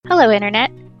Hello,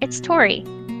 Internet. It's Tori.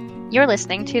 You're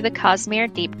listening to the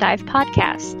Cosmere Deep Dive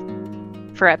podcast.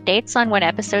 For updates on when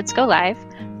episodes go live,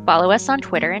 follow us on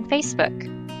Twitter and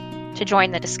Facebook. To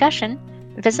join the discussion,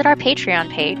 visit our Patreon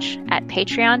page at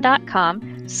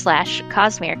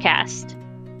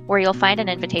patreon.com/CosmereCast, where you'll find an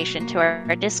invitation to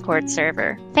our Discord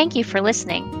server. Thank you for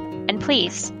listening, and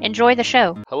please enjoy the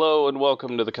show. Hello, and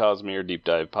welcome to the Cosmere Deep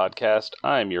Dive podcast.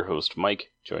 I'm your host, Mike.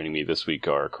 Joining me this week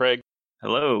are Craig.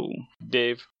 Hello.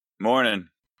 Dave. Morning.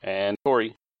 And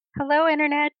Tori. Hello,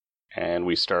 Internet. And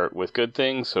we start with good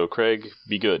things, so Craig,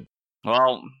 be good.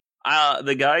 Well,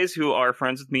 the guys who are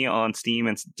friends with me on Steam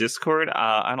and Discord,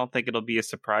 I don't think it'll be a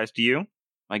surprise to you.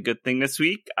 My good thing this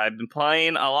week, I've been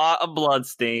playing a lot of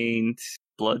Bloodstained.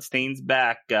 Bloodstained's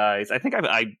back, guys. I think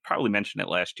I probably mentioned it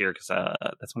last year because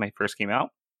that's when I first came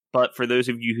out. But for those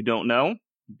of you who don't know,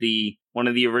 one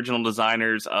of the original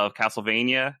designers of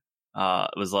Castlevania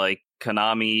was like,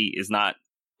 Konami is not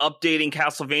updating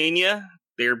Castlevania.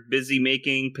 They're busy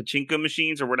making pachinko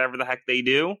machines or whatever the heck they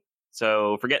do.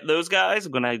 So forget those guys.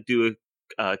 I'm going to do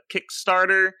a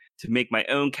Kickstarter to make my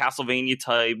own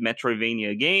Castlevania-type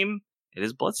Metroidvania game. It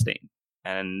is Bloodstained,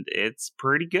 and it's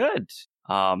pretty good.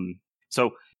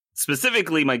 So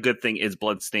specifically, my good thing is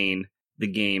Bloodstained, the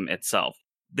game itself.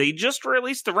 They just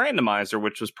released the randomizer,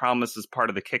 which was promised as part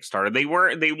of the Kickstarter.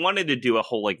 They wanted to do a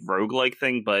whole like roguelike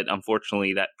thing, but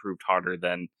unfortunately that proved harder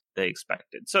than they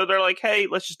expected. So they're like, hey,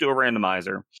 let's just do a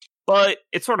randomizer. But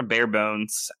it's sort of bare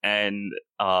bones, and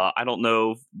I don't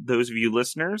know, those of you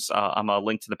listeners, I'm a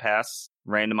Link to the Past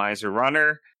randomizer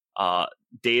runner.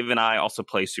 Dave and I also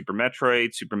play Super Metroid,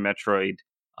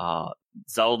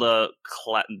 Zelda,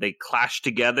 they clash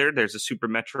together. There's a Super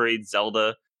Metroid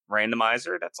Zelda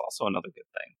randomizer. That's also another good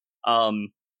thing.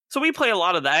 So we play a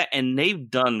lot of that, and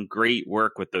they've done great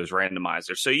work with those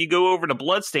randomizers. So you go over to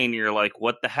Bloodstained, and you're like,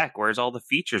 what the heck? Where's all the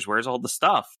features? Where's all the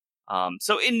stuff?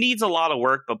 So it needs a lot of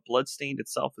work, but Bloodstained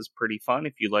itself is pretty fun.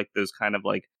 If you like those kind of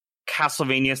like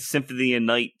Castlevania Symphony of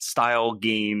Night style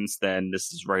games, then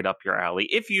this is right up your alley.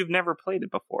 If you've never played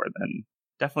it before, then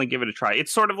definitely give it a try.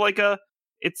 It's sort of like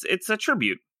it's a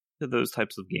tribute to those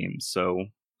types of games. So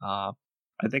I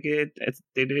think they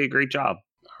did a great job.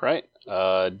 All right.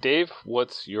 Dave,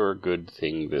 what's your good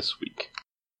thing this week?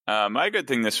 My good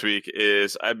thing this week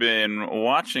is I've been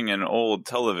watching an old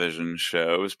television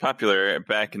show. It was popular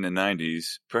back in the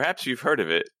 90s. Perhaps you've heard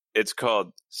of it. It's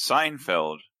called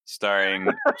Seinfeld, starring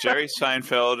Jerry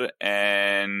Seinfeld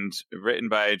and written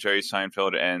by Jerry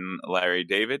Seinfeld and Larry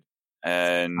David.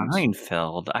 And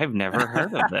Seinfeld, I've never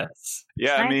heard of this.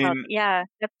 Yeah, I mean, yeah,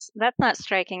 that's not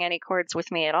striking any chords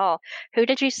with me at all. Who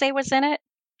did you say was in it?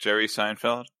 Jerry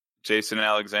Seinfeld, Jason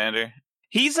Alexander.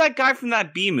 He's that guy from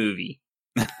that B movie.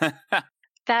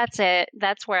 That's it.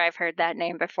 That's where I've heard that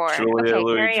name before. Julia Okay,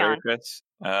 Louis-Dreyfus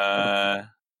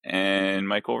and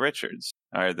Michael Richards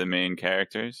are the main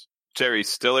characters. Jerry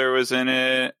Stiller was in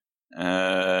it.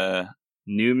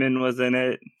 Newman was in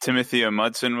it. Timothy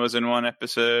Omudson was in one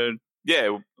episode.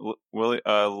 Yeah,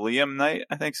 Liam Knight,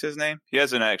 I think's his name. He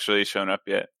hasn't actually shown up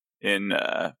yet in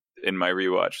my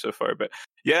rewatch so far, but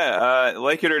yeah,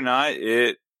 like it or not,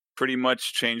 it pretty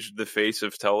much changed the face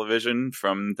of television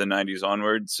from the 90s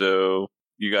onward, so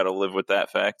you got to live with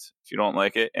that fact if you don't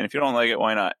like it. And if you don't like it,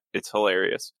 why not? It's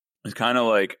hilarious. It's kind of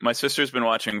like my sister's been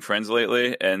watching Friends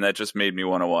lately, and that just made me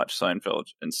want to watch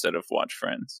Seinfeld instead of watch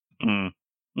Friends.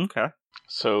 Okay.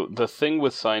 So the thing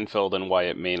with Seinfeld and why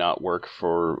it may not work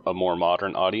for a more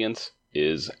modern audience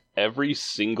is every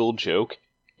single joke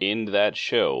in that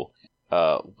show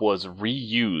was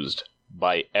reused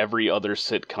by every other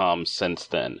sitcom since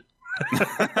then.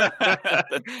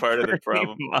 That's part of the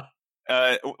problem.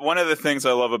 One of the things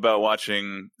I love about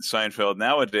watching Seinfeld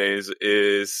nowadays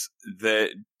is that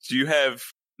you have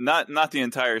not the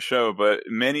entire show, but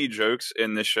many jokes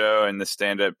in the show and the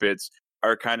stand-up bits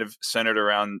are kind of centered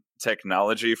around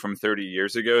technology from 30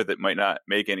 years ago that might not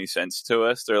make any sense to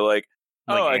us. They're like,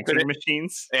 answering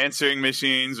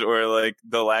machines, or like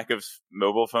the lack of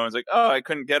mobile phones. Like, oh, I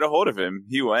couldn't get a hold of him.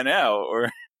 He went out.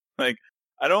 Or like,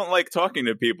 I don't like talking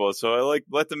to people, so I like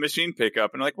let the machine pick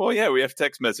up. And like, well, yeah, we have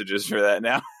text messages for that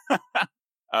now.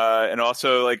 And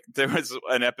also, like, there was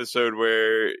an episode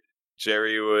where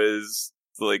Jerry was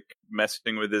like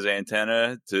messing with his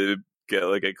antenna to get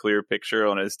like a clear picture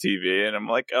on his TV, and I'm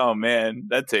like, oh man,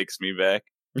 that takes me back.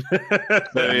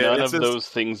 So, yeah, none of those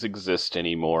things exist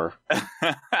anymore.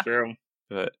 True.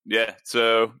 But yeah,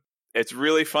 so it's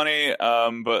really funny,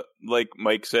 but like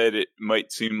Mike said, it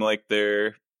might seem like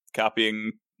they're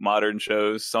copying modern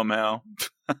shows somehow.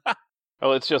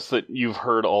 Well, it's just that you've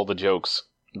heard all the jokes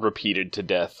repeated to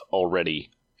death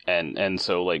already, and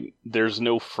so like there's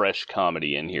no fresh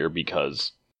comedy in here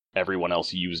because everyone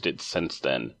else used it since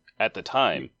then. At the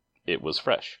time, it was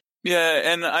fresh.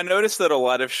 Yeah, and I noticed that a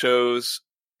lot of shows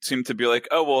seem to be like,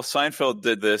 oh, well, Seinfeld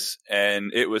did this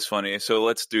and it was funny, so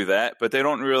let's do that. But they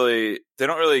don't really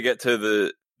get to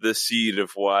the seed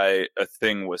of why a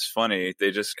thing was funny. They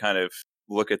just kind of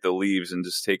look at the leaves and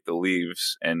just take the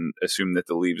leaves and assume that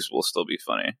the leaves will still be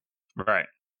funny. Right.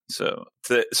 So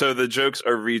the jokes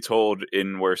are retold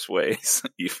in worse ways,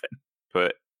 even.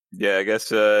 But yeah, I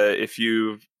guess if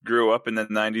you grew up in the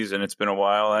 90s and it's been a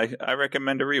while, I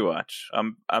recommend a rewatch.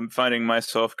 I'm finding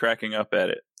myself cracking up at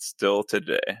it still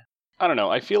today. I don't know.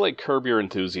 I feel like Curb Your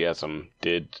Enthusiasm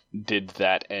did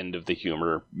that end of the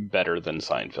humor better than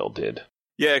Seinfeld did.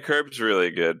 Yeah, Curb's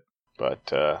really good.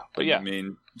 But yeah. I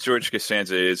mean, George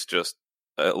Costanza is just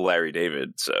Larry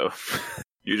David, so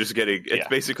you're just getting... It's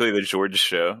basically the George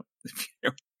show if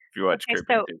you watch Curb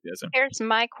Your Enthusiasm. Here's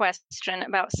my question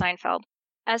about Seinfeld.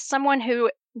 As someone who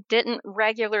didn't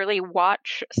regularly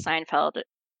watch Seinfeld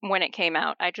when it came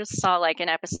out, I just saw like an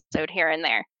episode here and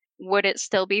there. Would it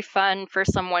still be fun for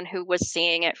someone who was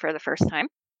seeing it for the first time?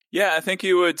 Yeah, I think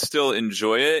you would still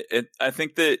enjoy it. I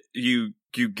think that you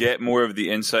get more of the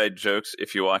inside jokes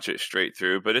if you watch it straight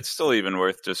through, but it's still even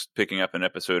worth just picking up an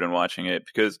episode and watching it,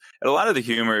 because a lot of the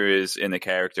humor is in the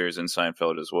characters in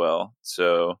Seinfeld as well.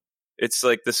 So it's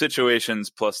like the situations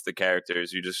plus the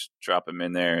characters, you just drop them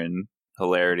in there and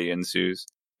hilarity ensues.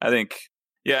 I think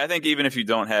even if you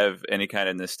don't have any kind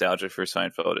of nostalgia for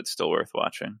Seinfeld, it's still worth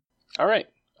watching. All right.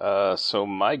 So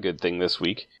my good thing this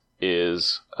week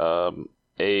is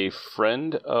a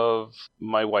friend of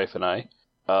my wife and I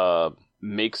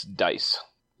makes dice.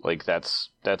 Like that's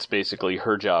basically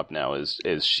her job now.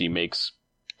 Is she makes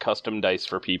custom dice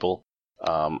for people.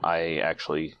 I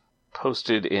actually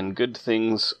posted in Good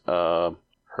Things her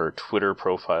Twitter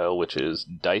profile, which is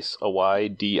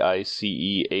Diceawai,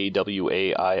 DICEAWAII.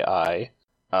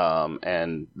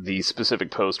 And the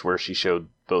specific post where she showed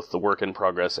both the work in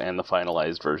progress and the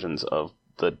finalized versions of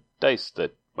the dice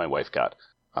that my wife got.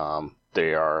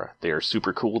 They are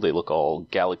super cool. They look all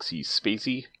galaxy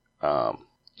spacey.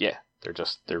 They're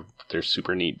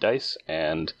super neat dice,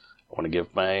 and I want to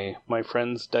give my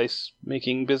friend's dice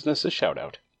making business a shout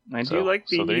out. I do like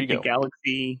the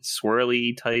galaxy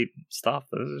swirly type stuff.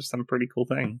 Those are some pretty cool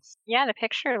things. Yeah, the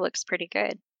picture looks pretty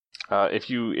good. If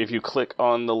you click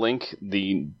on the link,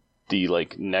 the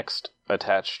like next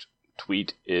attached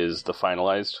tweet is the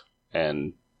finalized,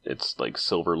 and it's like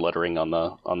silver lettering on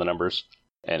the numbers,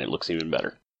 and it looks even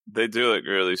better. They do look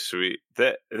really sweet.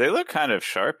 They look kind of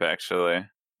sharp, actually.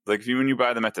 Like when you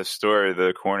buy them at the store,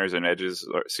 the corners and edges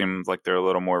seem like they're a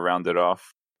little more rounded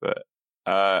off. But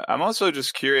I'm also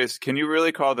just curious, can you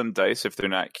really call them dice if they're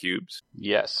not cubes?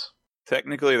 Yes.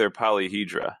 Technically, they're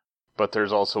polyhedra. But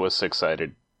there's also a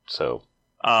six-sided, so...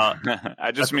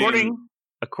 According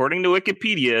to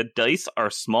Wikipedia, dice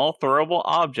are small throwable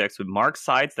objects with marked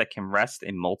sides that can rest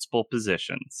in multiple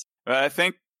positions. I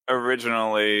think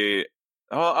originally...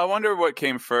 Well, I wonder what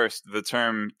came first, the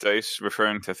term dice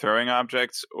referring to throwing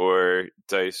objects or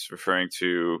dice referring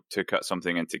to cut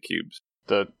something into cubes?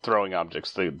 The throwing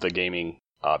objects, the gaming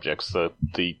objects, the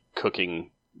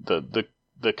cooking, the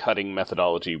cutting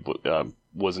methodology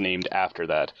was named after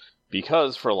that,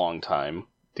 because for a long time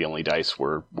the only dice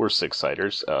were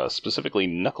six-siders. Specifically,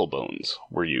 knuckle bones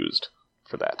were used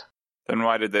for that. Then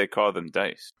why did they call them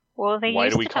dice? Well, why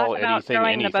do we call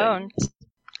anything? The bones.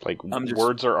 Like,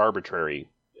 words are arbitrary.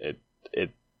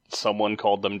 Someone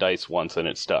called them dice once and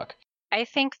it stuck. I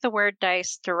think the word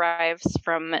dice derives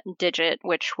from digit,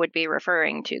 which would be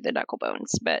referring to the knuckle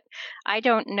bones, but I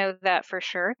don't know that for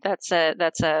sure. That's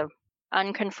a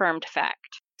unconfirmed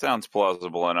fact. Sounds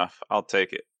plausible enough. I'll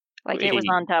take it. Like it was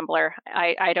on Tumblr.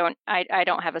 I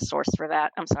don't have a source for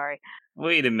that. I'm sorry.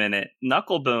 Wait a minute.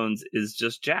 Knuckle bones is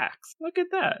just Jax. Look at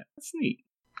that. That's neat.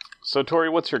 So Tori,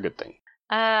 what's your good thing?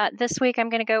 This week I'm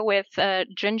going to go with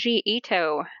Junji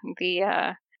Ito,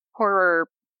 the horror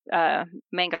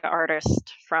manga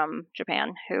artist from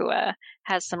Japan, who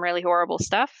has some really horrible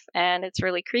stuff, and it's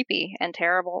really creepy and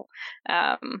terrible.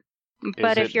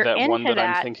 But if you're that into one that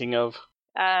I'm thinking of,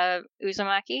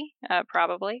 Uzumaki,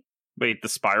 probably. Wait, the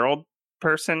spiraled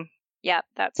person? Yep,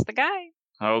 that's the guy.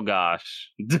 Oh gosh,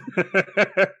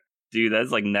 dude,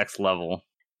 that's like next level.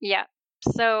 Yeah.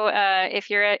 So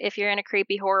if you're in a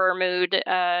creepy horror mood,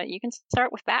 you can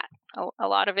start with that. A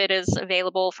lot of it is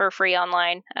available for free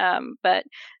online, but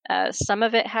some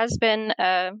of it has been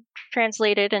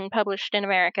translated and published in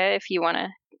America if you want to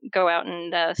go out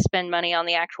and spend money on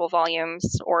the actual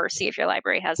volumes or see if your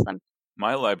library has them.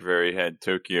 My library had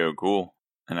Tokyo Ghoul,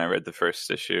 and I read the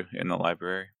first issue in the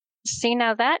library. See,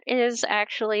 now that is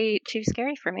actually too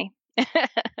scary for me.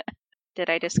 Did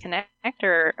I disconnect,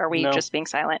 or are we No. just being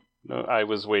silent? No, I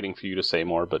was waiting for you to say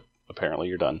more, but apparently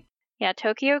you're done. Yeah,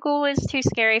 Tokyo Ghoul is too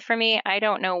scary for me. I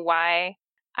don't know why.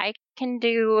 I can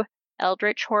do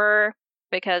Eldritch Horror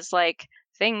because, like,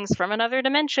 things from another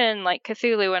dimension, like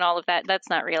Cthulhu and all of that, that's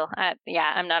not real.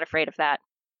 I'm not afraid of that.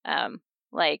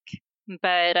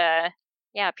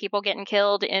 People getting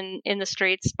killed in the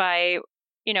streets by,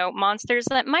 monsters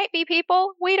that might be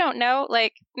people. We don't know.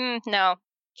 Like, no,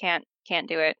 can't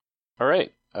do it. All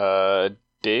right.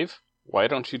 Dave, why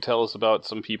don't you tell us about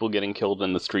some people getting killed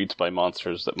in the streets by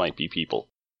monsters that might be people?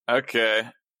 Okay.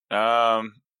 How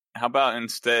about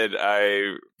instead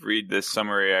I read this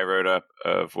summary I wrote up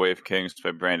of Way of Kings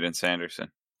by Brandon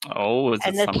Sanderson? Oh, is it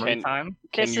And this- summary time?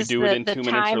 Can This you is do it the- in the 2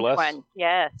 minutes or timed less? one.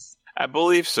 Yes. I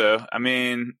believe so. I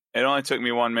mean, it only took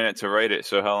me 1 minute to write it,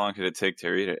 so how long could it take to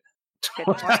read it? Good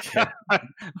point.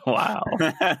 Wow.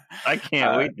 I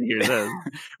can't wait to hear this.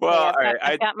 Well, Yeah, all right.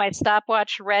 I've got my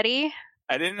stopwatch ready.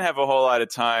 I didn't have a whole lot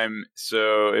of time,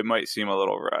 so it might seem a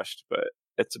little rushed, but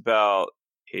it's about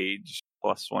page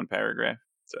plus one paragraph.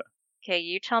 Okay,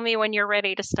 you tell me when you're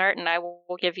ready to start, and I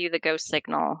will give you the go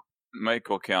signal. Mike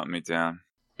will count me down.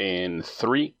 In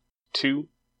 3, 2,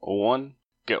 1,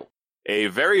 go. A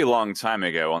very long time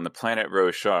ago on the planet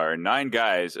Roshar, 9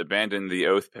 guys abandoned the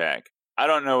Oath Pack. I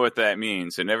don't know what that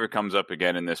means. It never comes up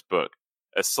again in this book.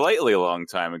 A slightly long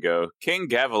time ago, King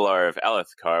Gavilar of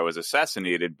Alethkar was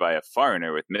assassinated by a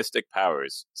foreigner with mystic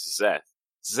powers, Szeth.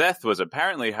 Szeth was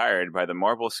apparently hired by the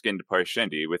marble-skinned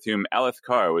Parshendi with whom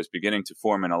Alethkar was beginning to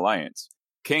form an alliance.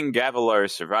 King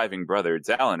Gavilar's surviving brother,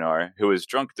 Dalinar, who was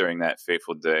drunk during that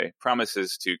fateful day,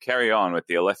 promises to carry on with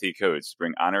the Alethi codes to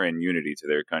bring honor and unity to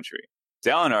their country.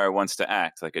 Dalinar wants to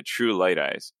act like a true Light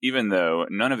Eyes, even though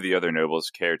none of the other nobles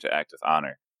care to act with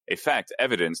honor, a fact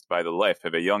evidenced by the life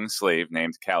of a young slave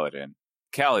named Kaladin.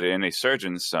 Kaladin, a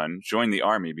surgeon's son, joined the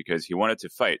army because he wanted to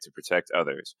fight to protect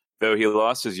others. Though he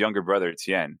lost his younger brother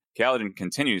Tien, Kaladin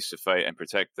continues to fight and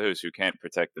protect those who can't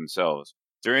protect themselves.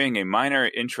 During a minor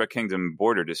intra-kingdom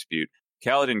border dispute,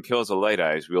 Kaladin kills a Light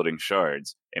Eyes wielding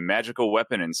shards, a magical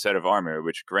weapon and set of armor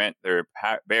which grant their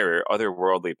bearer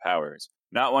otherworldly powers.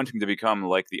 Not wanting to become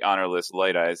like the honorless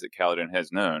Light Eyes that Kaladin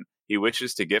has known, he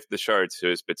wishes to gift the shards to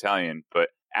his battalion, but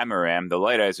Amaram, the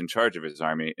Light Eyes in charge of his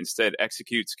army, instead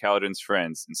executes Kaladin's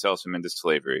friends and sells him into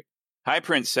slavery. High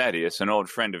Prince Sadeas, an old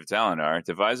friend of Dalinar,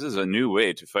 devises a new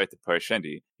way to fight the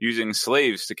Parshendi, using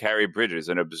slaves to carry bridges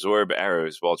and absorb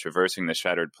arrows while traversing the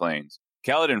shattered plains.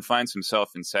 Kaladin finds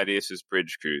himself in Sadeas'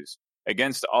 bridge crews.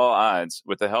 Against all odds,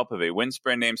 with the help of a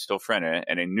windspren named Stilfrena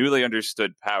and a newly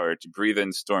understood power to breathe in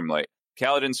stormlight,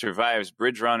 Kaladin survives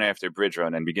bridge run after bridge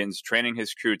run and begins training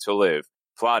his crew to live,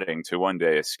 plotting to one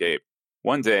day escape.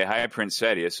 One day, High Prince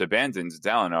Sadeas abandons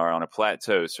Dalinar on a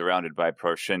plateau surrounded by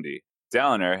Parshendi.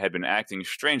 Dalinar had been acting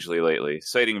strangely lately,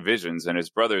 citing visions in his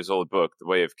brother's old book, The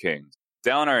Way of Kings.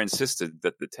 Dalinar insisted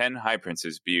that the 10 High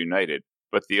Princes be united,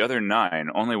 but the other 9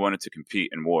 only wanted to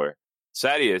compete in war.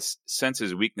 Sadeas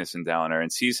senses weakness in Dalinar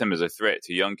and sees him as a threat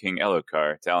to young King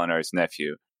Elhokar, Dalinar's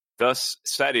nephew. Thus,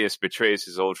 Sadeas betrays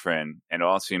his old friend, and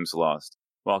all seems lost.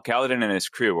 While Kaladin and his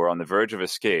crew were on the verge of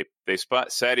escape, they spot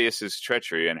Sadeas'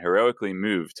 treachery and heroically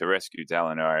move to rescue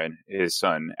Dalinar and his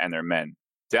son and their men.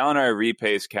 Dalinar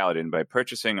repays Kaladin by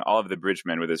purchasing all of the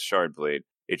bridgemen with his shard blade,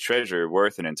 a treasure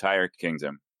worth an entire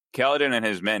kingdom. Kaladin and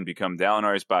his men become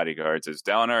Dalinar's bodyguards as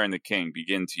Dalinar and the king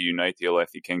begin to unite the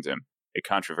Alethi kingdom, a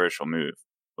controversial move.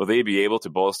 Will they be able to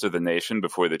bolster the nation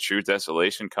before the true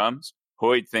desolation comes?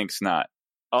 Hoid thinks not.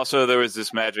 Also, there was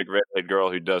this magic redhead girl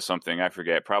who does something, I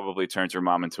forget, probably turns her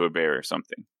mom into a bear or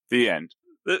something. The end.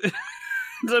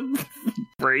 The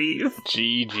brave.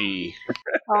 GG.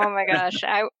 Oh my gosh,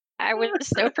 I was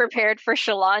so prepared for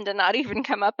Shallan to not even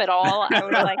come up at all. I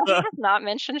was like, he has not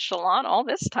mentioned Shallan all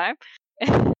this time.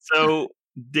 So,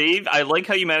 Dave, I like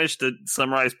how you managed to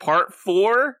summarize part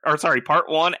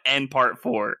 1 and part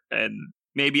 4, and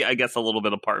maybe, I guess, a little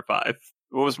bit of part 5.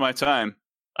 What was my time?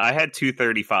 I had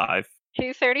 2:35.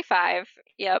 2:35.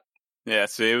 Yep. Yeah,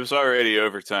 see, it was already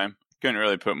overtime. Couldn't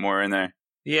really put more in there.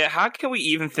 Yeah, how can we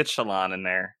even fit Shallan in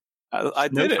there? I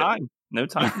did it. No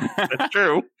time. That's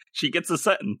true. She gets a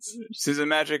sentence. She's a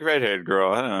magic redhead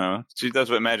girl. I don't know. She does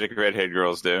what magic redhead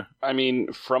girls do. I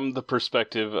mean, from the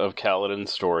perspective of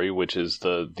Kaladin's story, which is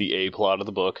the A-plot of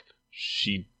the book,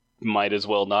 she might as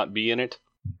well not be in it.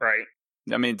 Right.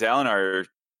 I mean, Dalinar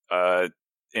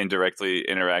indirectly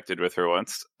interacted with her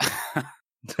once.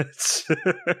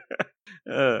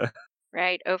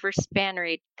 Right, over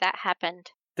Spanreed. That happened.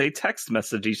 They text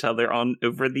message each other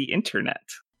over the internet.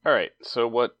 All right, so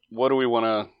what do we want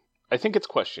to... I think it's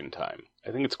question time.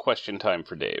 I think it's question time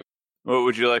for Dave. What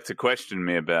would you like to question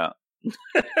me about?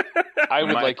 I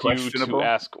would Am I like you to questionable?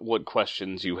 ask what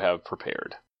questions you have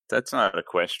prepared. That's not a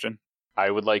question. I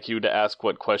would like you to ask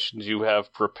what questions you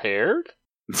have prepared.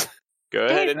 Go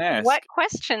ahead Dave, and ask. what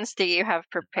questions do you have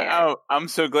prepared? Oh, I'm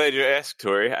so glad you asked,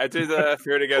 Tori. I did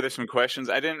throw together some questions.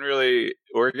 I didn't really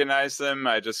organize them.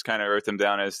 I just kind of wrote them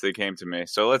down as they came to me.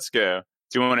 So let's go.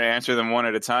 Do you want to answer them one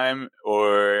at a time,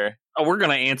 or? Oh, we're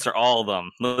gonna answer all of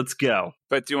them. Let's go.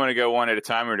 But do you want to go one at a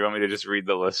time, or do you want me to just read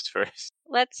the list first?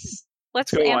 Let's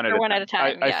go one answer one at a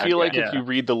time. I yeah. feel like Yeah. if you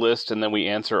read the list and then we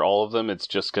answer all of them, it's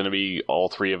just going to be all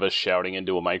three of us shouting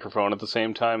into a microphone at the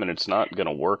same time, and it's not going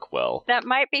to work well. That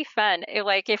might be fun.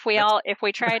 Like if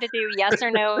we try to do yes or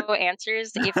no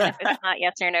answers, even if it's not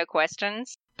yes or no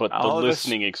questions. But the All of us-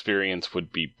 listening experience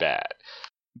would be bad.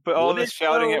 But all What of us if,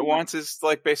 shouting at um, once is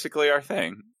like basically our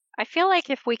thing. I feel like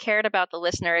if we cared about the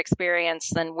listener experience,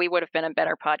 then we would have been a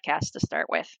better podcast to start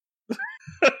with.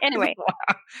 Anyway,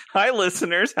 Hi,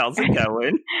 listeners. How's it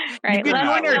going? right? You can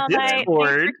Love join you our all night.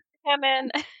 Discord Come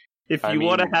in. if I you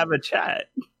want to mean- have a chat.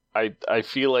 I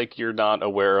feel like you're not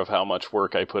aware of how much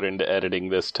work I put into editing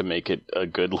this to make it a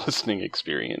good listening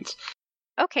experience.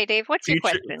 Okay, Dave, what's your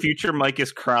question? Future Mike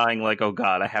is crying like, oh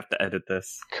god, I have to edit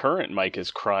this. Current Mike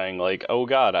is crying like, oh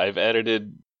god, I've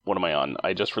edited... What am I on?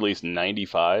 I just released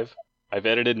 95? I've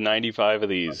edited 95 of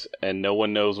these, and no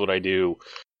one knows what I do.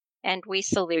 And we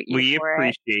salute you We for it.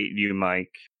 appreciate you,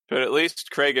 Mike. But at least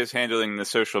Craig is handling the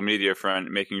social media front,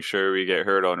 making sure we get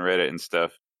heard on Reddit and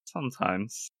stuff.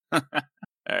 Sometimes. All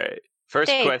right. First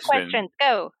Dave, question. questions,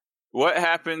 go. What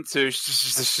happened to...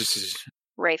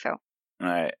 Rafo. All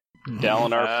right.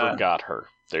 Dalinar forgot her.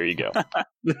 There you go.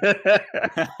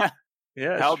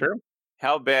 Yeah, How- it's true.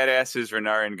 How badass is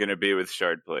Renarin going to be with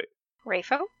Shardplate?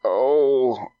 Rafo?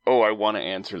 Oh, I want to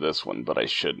answer this one, but I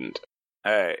shouldn't.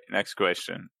 All right, next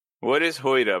question. What is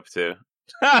Hoyt up to?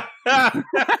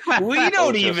 We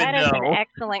don't even That is an know.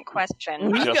 excellent question.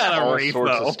 We Just got a all Rafo.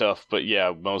 sorts of stuff, but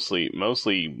yeah, mostly.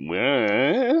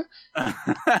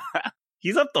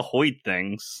 He's up to Hoyt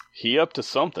things. He up to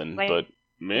something, Wait. but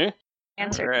meh.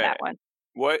 Answer to Alright. that one.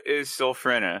 What is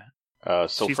Sylphrena?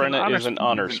 Sylphrena is an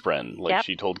honor spren. spren, like Yep.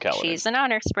 she told Kaladin. She's an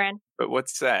honor spren. But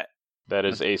what's that? That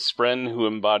is a spren who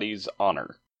embodies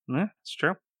honor. Yeah, it's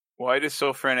true. Why does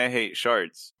Sylphrena hate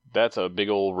shards? That's a big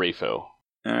ol' Rafo.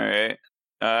 All right.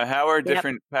 How are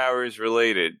different powers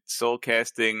related? Soul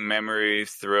casting,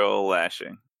 memories, thrill,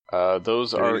 lashing.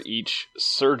 Those are Nice. each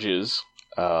surges,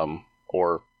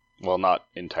 or, well, not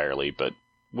entirely, but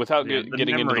without Yeah, the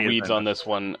getting into the memory weeds isn't. on this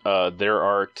one, there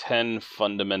are 10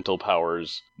 fundamental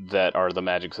powers that are the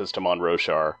magic system on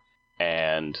Roshar,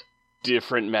 and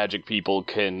different magic people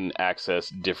can access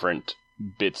different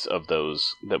bits of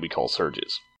those that we call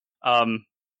surges.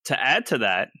 To add to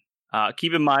that,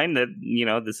 keep in mind that,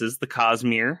 this is the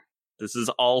Cosmere. This is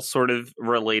all sort of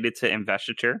related to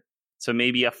investiture. So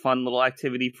maybe a fun little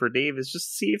activity for Dave is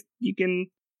just see if you can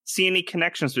see any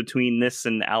connections between this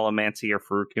and Allomancy or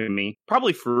Furukumi.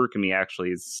 Probably Furukumi, actually,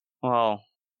 is, well,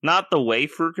 not the way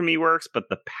Furukumi works, but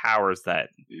the powers that...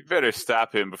 You better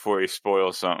stop him before he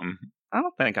spoils something. I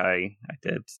don't think I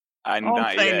did. All I'm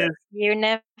Not saying yet. is, You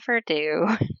never do.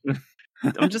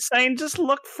 I'm just saying, just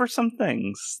look for some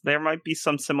things. There might be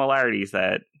some similarities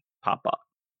that pop up.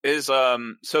 Is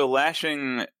so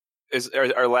lashing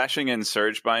are lashing and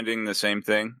surge binding the same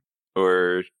thing,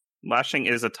 or Lashing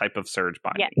is a type of surge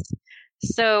binding. Yes.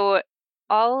 So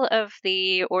all of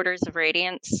the Orders of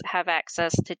Radiance have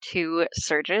access to 2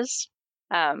 surges.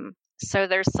 So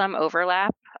there's some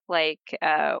overlap, like,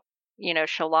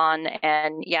 Shallan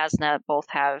and Yasna both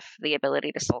have the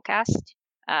ability to soulcast.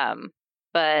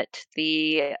 But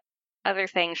the other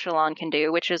thing Shallan can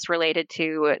do, which is related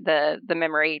to the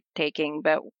memory taking,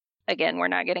 but again, we're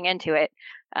not getting into it,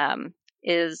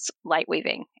 is light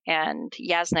weaving. And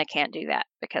Yasna can't do that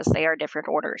because they are different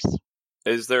orders.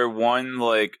 is there one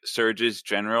like surges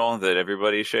general that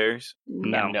everybody shares?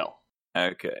 No.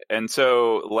 Okay, and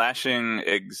so lashing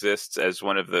exists as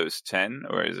one of those 10,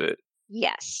 or is it?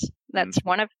 Yes, that's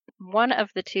one of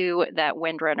the 2 that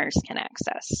Windrunners can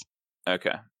access.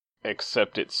 Okay.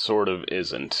 Except it sort of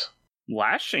isn't.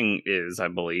 Lashing is, I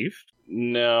believe.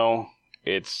 No,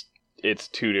 it's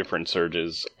 2 different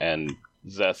surges, and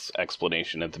Zeth's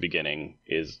explanation at the beginning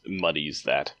muddies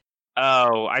that.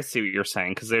 Oh, I see what you're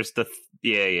saying, because there's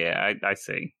I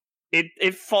see.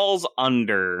 It falls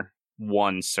under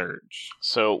one surge.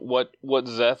 So what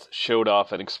Zeth showed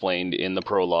off and explained in the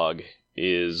prologue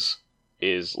is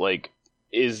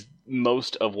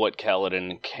most of what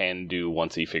Kaladin can do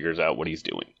once he figures out what he's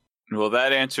doing. Well,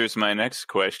 that answers my next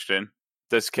question.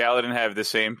 Does Kaladin have the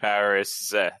same power as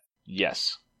Zeth?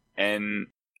 Yes. And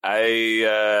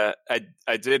I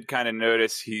did kind of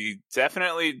notice he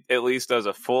definitely at least does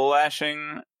a full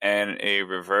lashing and a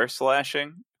reverse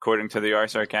lashing, according to the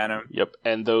Ars Arcanum. Yep,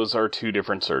 and those are two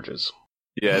different surges.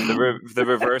 Yeah, the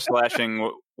reverse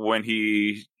lashing when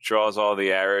he draws all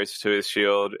the arrows to his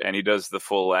shield, and he does the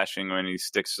full lashing when he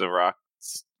sticks the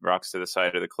rocks to the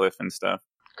side of the cliff and stuff.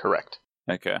 Correct.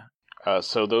 Okay.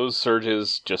 So those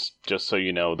surges, just so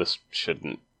you know, this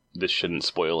shouldn't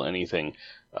spoil anything.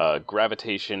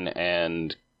 Gravitation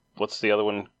and what's the other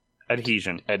one?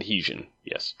 Adhesion. Adhesion.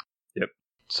 Yes. Yep.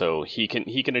 So he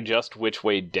can adjust which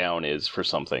way down is for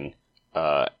something,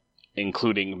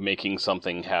 including making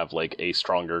something have like a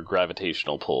stronger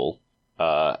gravitational pull,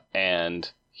 and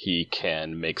he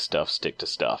can make stuff stick to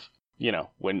stuff. You know,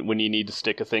 when you need to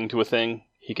stick a thing to a thing,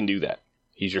 he can do that.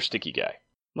 He's your sticky guy.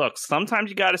 Look, sometimes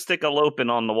you gotta stick a lopin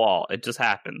on the wall. It just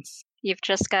happens. You've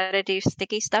just got to do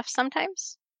sticky stuff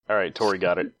sometimes. All right, Tori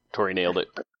got it. Tori nailed it.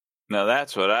 Now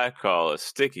that's what I call a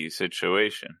sticky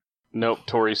situation. Nope,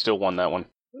 Tori still won that one.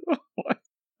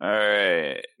 All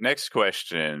right, next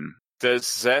question. Does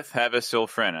Szeth have a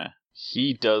Sylphrena?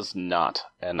 He does not,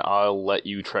 and I'll let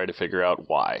you try to figure out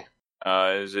why.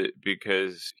 Is it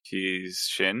because he's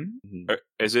Shin? Or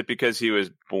is it because he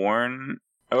was born?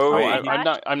 Oh, wait. I'm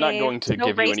not going to no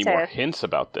give you any more racist. hints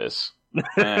about this.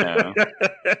 No.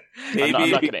 I'm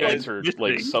not going to because- answer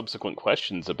like subsequent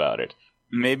questions about it.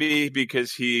 Maybe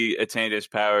because he attained his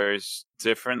powers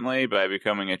differently by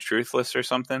becoming a Truthless or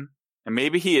something. And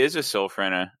maybe he is a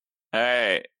Sylphrena.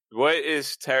 Alright, what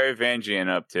is Taravangian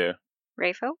up to?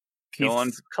 Rafo? Killing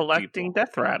He's collecting people.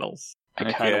 death rattles. I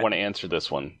kind Okay. of want to answer this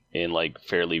one in like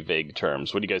fairly vague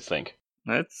terms. What do you guys think?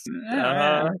 That's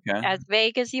Okay. As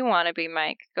vague as you want to be,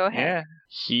 Mike. Go ahead. yeah.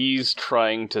 He's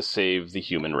trying to save the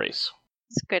human race.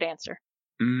 It's a good answer.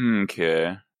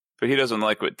 Okay. But he doesn't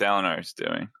like what Dalinar's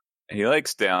doing. He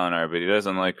likes Dalinar, but he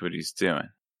doesn't like what he's doing.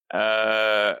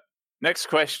 Next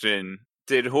question.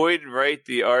 Did Hoyd write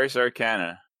the Ars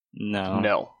Arcana? No.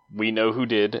 No, we know who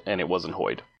did, and it wasn't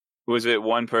Hoyd. Was it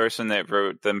one person that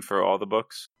wrote them for all the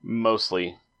books?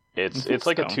 Mostly, I it's think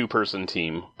like a so. 2-person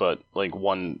team, but like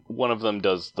one of them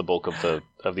does the bulk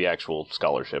of the actual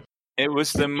scholarship. It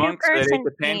was the monks that ate two-person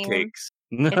the team. pancakes.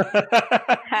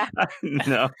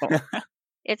 No.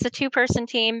 It's a 2-person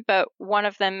team, but one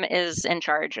of them is in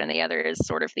charge and the other is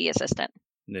sort of the assistant.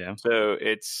 Yeah. So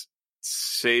it's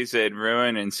Sazed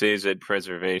Ruin and Sazed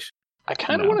Preservation. I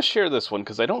kind of No. want to share this one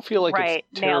because I don't feel like right.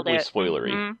 it's Nailed terribly it.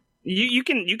 spoilery. Mhm. You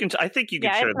can I think you can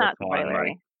Yeah, share it's this not one.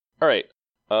 spoilery. All right.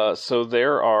 So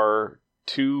there are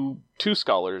two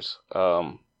scholars.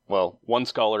 One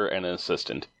scholar and an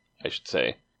assistant, I should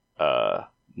say.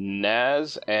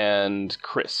 Naz and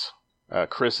Chris.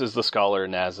 Chris is the scholar,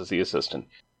 Naz is the assistant.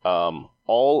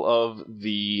 All of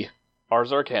the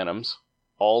Ars Arcanums,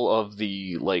 all of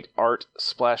the like art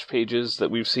splash pages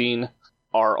that we've seen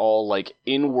are all like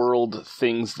in-world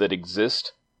things that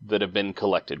exist that have been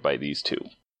collected by these two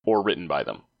or written by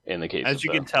them. In the case, As of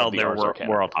you the, can tell, of the they're Ars Arcanum.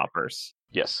 world hoppers.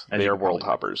 Yes, As they you are can world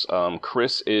probably hoppers.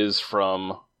 Chris is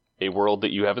from a world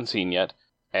that you haven't seen yet,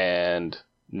 and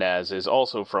Naz is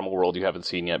also from a world you haven't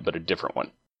seen yet, but a different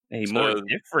one. A So- more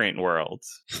different world.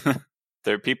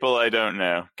 They're people I don't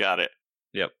know. Got it.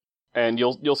 And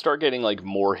you'll start getting like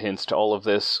more hints to all of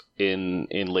this in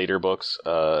later books,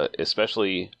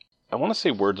 especially I want to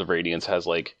say Words of Radiance has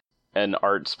like an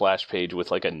art splash page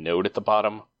with like a note at the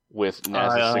bottom with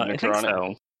Naz's signature on it.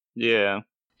 So. Yeah.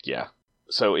 Yeah.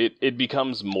 So it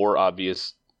becomes more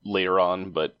obvious later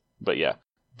on, but yeah.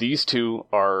 These two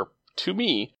are, to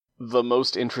me, the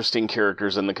most interesting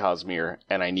characters in the Cosmere,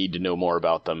 and I need to know more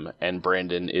about them, and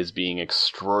Brandon is being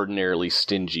extraordinarily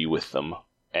stingy with them.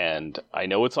 And I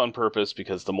know it's on purpose,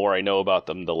 because the more I know about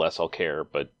them, the less I'll care,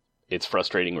 but it's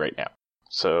frustrating right now.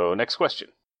 So, next question.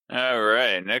 All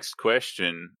right. Next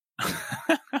question.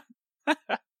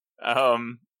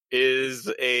 Is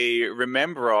a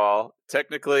Remember All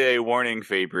technically a warning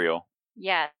Fabrial?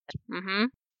 Yes. Mm-hmm.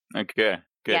 Okay.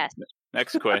 Good. Yes.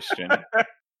 Next question.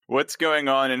 What's going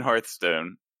on in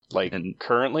Hearthstone? Like, And-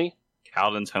 currently,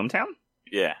 Kaladin's hometown?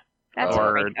 Yeah. That's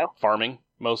Or- right. though. farming,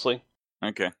 mostly.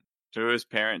 Okay. Do his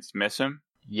parents miss him?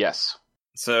 Yes.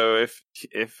 So if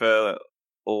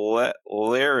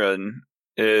Laren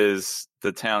is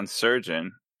the town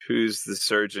surgeon, who's the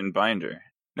surgeon binder?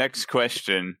 Next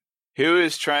question. Who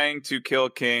is trying to kill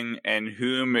King and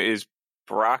whom is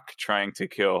Brock trying to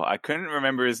kill? I couldn't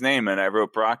remember his name and I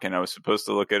wrote Brock and I was supposed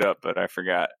to look it up, but I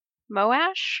forgot.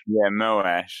 Moash? Yeah,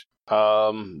 Moash.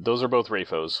 Those are both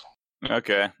Rafos.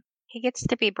 Okay. He gets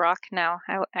to be Brock now.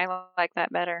 I like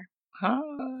that better. Huh?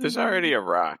 There's already a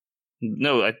rock.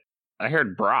 No, I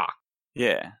heard Brock.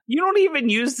 Yeah. You don't even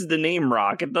use the name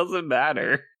Rock. It doesn't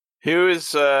matter. Who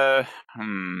is,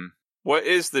 what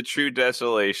is the true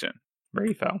desolation?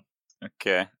 Rayfo.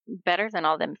 Okay. Better than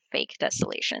all them fake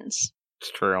desolations.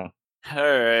 It's true.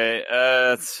 Alright,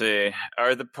 let's see.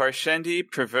 Are the Parshendi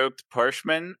provoked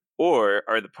Parshmen, or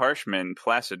are the Parshmen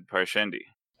placid Parshendi?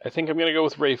 I think I'm going to go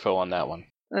with Rayfo on that one.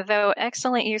 Though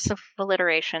excellent use of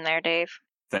alliteration there, Dave.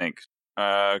 Thanks.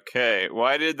 Okay,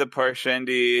 why did the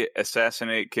Parshendi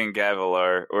assassinate King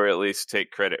Gavilar, or at least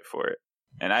take credit for it?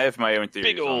 And I have my own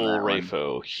theories Big on ol' that one.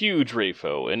 Rayfo. Huge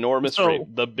Rayfo. Enormous So-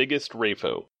 Rayfo. The biggest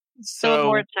Rayfo.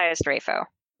 Billboard-sized Rayfo.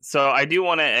 So I do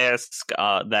want to ask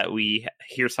that we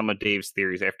hear some of Dave's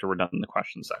theories after we're done in the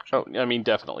question section. Oh, I mean,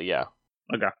 definitely, yeah.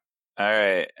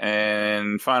 Alright,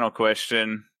 and final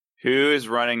question. Who is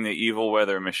running the evil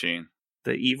weather machine?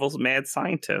 The evil's mad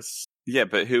scientists. Yeah,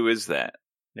 but who is that?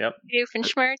 Yep.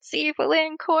 Doofenshmirtz Evil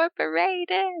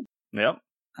Incorporated. Yep.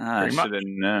 I Pretty should have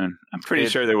known. I'm pretty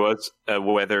sure there was a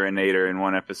weatherinator in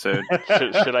one episode.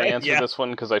 Should I answer Yeah. this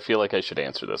one? Because I feel like I should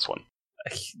answer this one.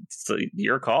 It's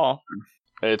your call.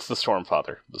 It's the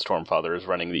Stormfather. The Stormfather is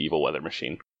running the evil weather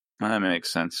machine. That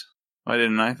makes sense. Why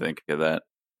didn't I think of that?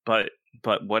 But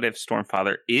what if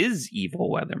Stormfather is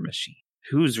evil weather machine?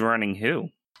 Who's running who?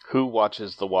 Who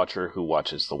watches the Watcher? Who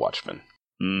watches the Watchman?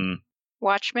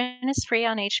 Watchmen is free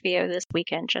on HBO this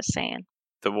weekend, just saying.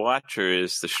 The Watcher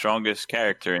is the strongest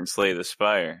character in Slay the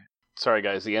Spire. Sorry,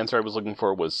 guys. The answer I was looking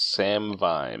for was Sam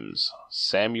Vimes.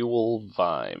 Samuel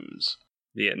Vimes.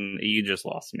 Yeah, you just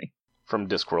lost me. From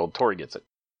Discworld. Tori gets it.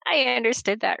 I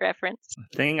understood that reference.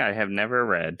 A thing I have never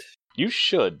read. You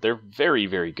should. They're very,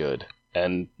 very good.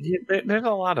 And Yeah, there's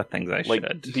a lot of things I like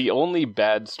should. the only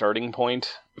bad starting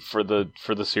point for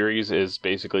the series is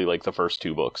basically like the first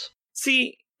 2 books.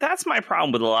 See, that's my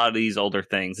problem with a lot of these older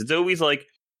things. It's always like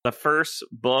the first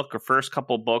book or first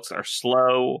couple books are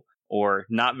slow or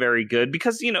not very good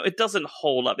because, it doesn't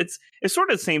hold up. It's sort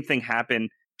of the same thing happened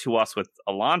to us with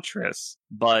Elantris,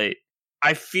 but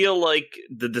I feel like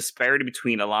the disparity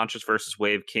between Elantris versus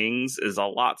Way of Kings is a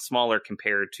lot smaller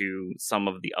compared to some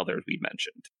of the others we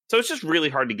mentioned. So it's just really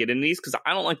hard to get in these because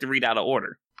I don't like to read out of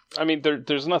order. I mean,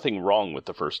 there's nothing wrong with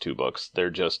the first 2 books. They're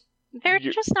just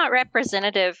Just not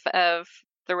representative of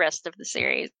the rest of the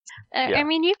series. Yeah. I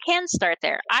mean, you can start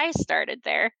there. I started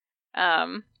there.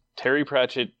 Terry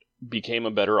Pratchett became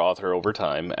a better author over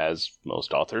time, as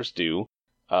most authors do.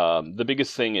 The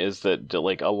biggest thing is that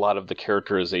like a lot of the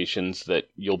characterizations that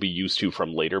you'll be used to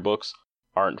from later books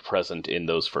aren't present in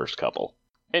those first couple.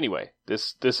 Anyway,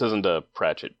 this isn't a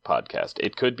Pratchett podcast.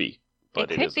 It could be, but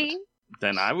it it could isn't. be.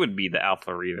 Then I would be the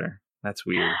alpha reader. That's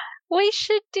weird. We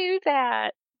should do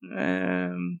that.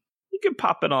 You could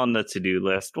pop it on the to-do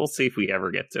list. We'll see if we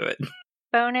ever get to it.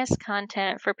 Bonus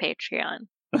content for Patreon.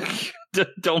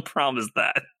 Don't promise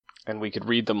that. And we could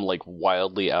read them like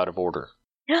wildly out of order.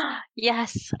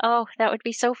 Yes. Oh, that would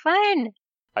be so fun.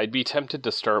 I'd be tempted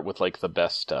to start with like the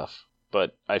best stuff,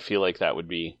 but I feel like that would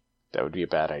be a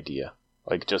bad idea.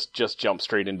 Like just jump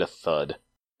straight into Thud.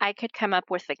 I could come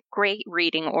up with a great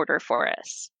reading order for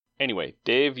us. Anyway,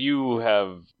 Dave, you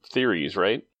have theories,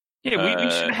 right? Yeah,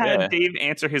 we should have yeah. Dave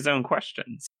answer his own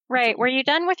questions. Right. Were you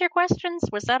done with your questions?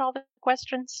 Was that all the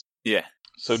questions? Yeah.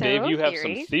 So Dave, you have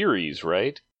some theories,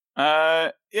 right?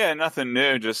 Yeah, nothing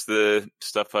new. Just the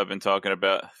stuff I've been talking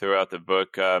about throughout the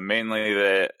book. Mainly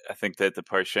that I think that the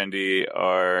Parshendi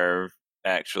are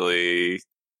actually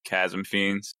chasm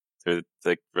fiends. They're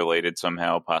like related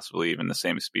somehow, possibly even the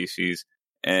same species.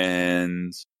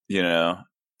 And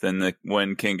then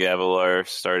when King Gavilar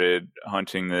started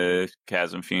hunting the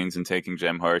chasm fiends and taking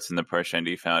gem hearts, and the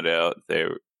Parshendi found out, that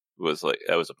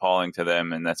was appalling to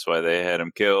them, and that's why they had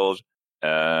him killed.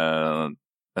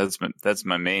 That's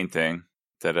my main thing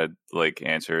that I'd like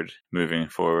answered moving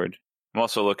forward. I'm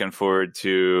also looking forward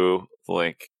to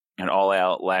like an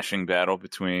all-out lashing battle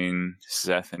between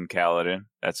Szeth and Kaladin.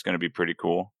 That's going to be pretty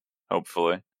cool.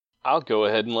 Hopefully, I'll go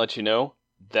ahead and let you know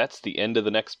that's the end of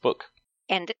the next book.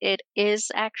 And it is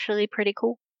actually pretty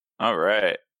cool. all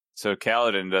right. So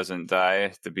Kaladin doesn't die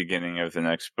at the beginning of the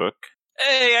next book.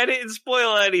 Hey, I didn't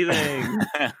spoil anything.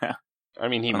 I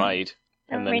mean, he might.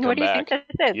 And I then mean, come what do you back. think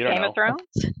this is? You don't Game know. of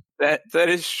Thrones? That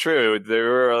is true. There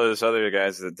were all those other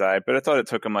guys that died, but I thought it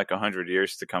took him like 100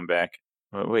 years to come back.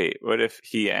 But wait, what if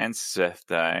he and Szeth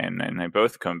die and then they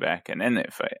both come back and then they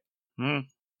fight?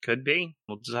 Could be.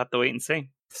 We'll just have to wait and see.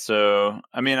 So,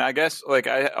 I mean, I guess, like,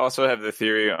 I also have the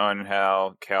theory on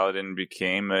how Kaladin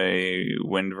became a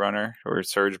Windrunner or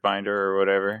Surge Binder or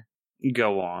whatever.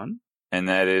 Go on. And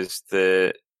that is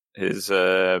that his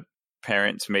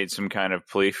parents made some kind of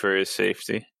plea for his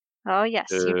safety. Oh, yes.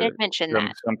 You did mention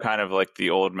that. Some kind of, like,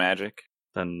 the old magic.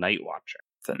 The Night Watcher.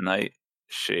 The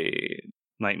Nightshade.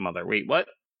 Night Mother. Wait, what?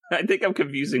 I think I'm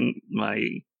confusing my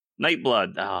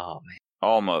Nightblood. Oh, man.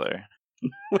 All Mother.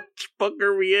 Which book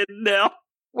are we in now?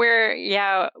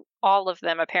 We're, all of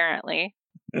them, apparently.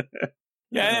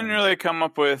 Yeah, I didn't really come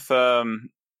up with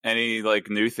any like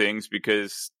new things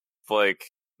because like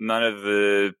none of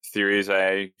the theories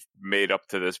I made up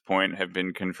to this point have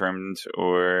been confirmed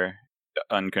or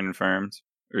unconfirmed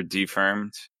or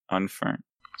defirmed, unfirmed,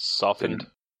 Softened.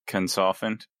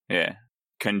 consoftened, yeah,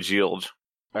 congealed.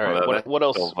 All right. Although What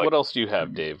else? feels like- What else do you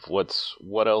have, Dave?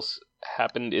 What else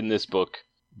happened in this book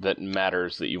that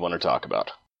matters that you want to talk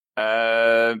about?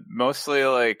 Mostly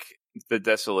like the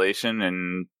desolation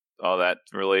and all that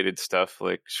related stuff,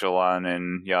 like Shallan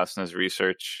and Yasna's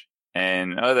research.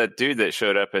 And that dude that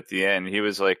showed up at the end, he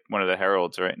was like one of the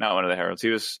heralds, right? Not one of the heralds. He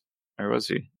was, or was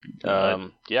he?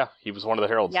 Yeah, he was one of the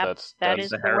heralds. Yep, That's that is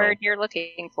the the herald. word you're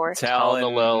looking for.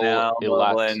 Talnalel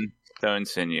Ilat. Stone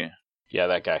Sinew. Yeah,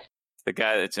 that guy. The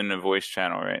guy that's in the voice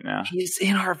channel right now. He's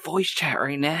in our voice chat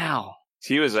right now.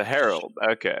 He was a herald.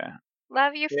 Okay.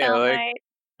 Love you, Yeah, Phil like- Knight.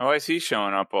 Why is he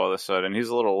showing up all of a sudden? He's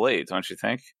a little late, don't you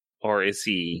think? Or is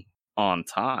he on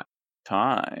time?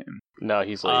 Time. No,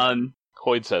 he's late.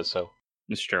 Hoyd says so.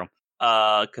 It's true.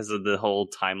 Because of the whole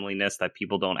timeliness that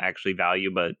people don't actually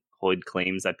value, but Hoyd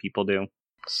claims that people do.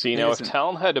 See, now if Isn't-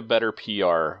 Talon had a better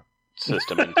PR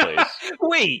system in place,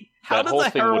 Wait, how that does whole a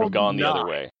thing would have herald gone the not? other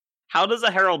way. How does a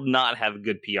herald not have a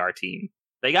good PR team?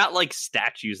 They got like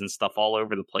statues and stuff all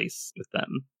over the place with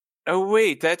them. Oh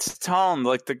wait, that's Tom,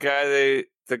 like the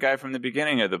guy from the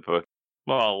beginning of the book.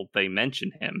 Well, they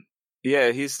mention him.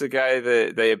 Yeah, he's the guy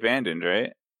that they abandoned,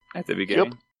 right? At the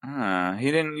beginning.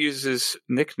 He didn't use his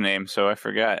nickname, so I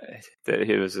forgot that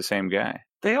he was the same guy.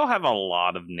 They all have a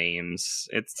lot of names.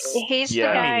 He's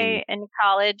Yeah. the I guy mean- in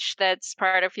college that's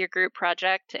part of your group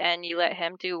project, and you let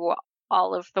him do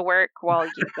all of the work while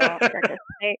you don't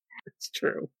participate. It's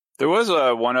true. There was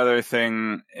one other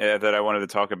thing that I wanted to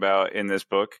talk about in this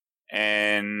book,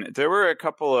 and there were a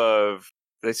couple of,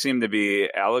 they seem to be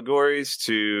allegories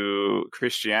to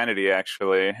Christianity,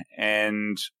 actually,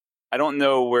 and I don't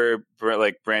know where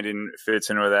like Brandon fits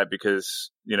in with that because,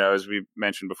 you know, as we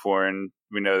mentioned before, and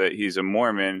we know that he's a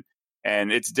Mormon,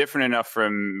 and it's different enough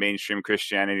from mainstream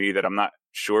Christianity that I'm not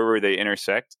sure where they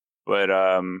intersect, but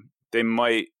they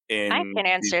might in I can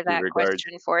answer these that regards.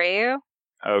 question for you.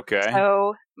 Okay.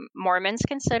 So Mormons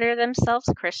consider themselves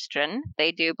Christian.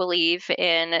 They do believe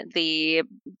in the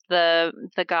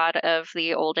God of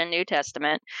the Old and New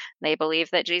Testament. They believe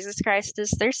that Jesus Christ is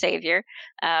their savior.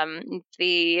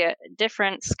 The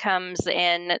difference comes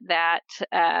in that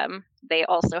they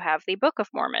also have the Book of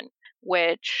Mormon,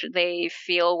 which they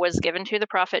feel was given to the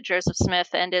prophet Joseph Smith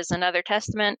and is another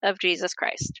testament of Jesus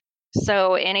Christ.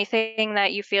 So anything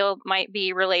that you feel might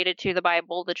be related to the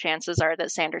Bible, the chances are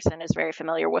that Sanderson is very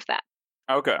familiar with that.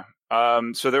 Okay.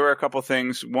 So there were a couple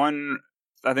things. One,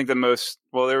 I think the most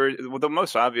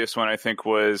obvious one I think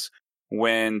was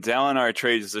when Dalinar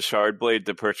trades the Shard Blade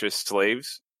to purchase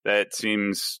slaves. That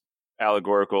seems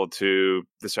allegorical to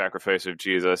the sacrifice of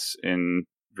Jesus in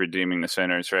redeeming the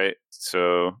sinners, right?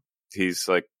 So he's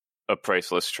like a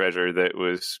priceless treasure that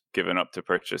was given up to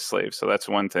purchase slaves. So that's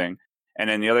one thing. And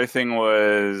then the other thing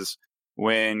was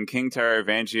when King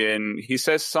Taravangian, he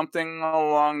says something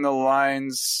along the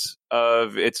lines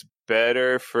of it's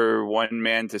better for one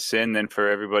man to sin than for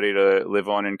everybody to live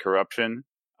on in corruption.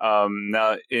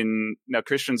 Now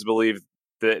Christians believe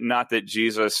that not that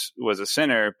Jesus was a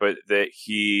sinner, but that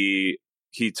he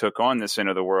took on the sin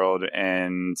of the world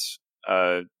and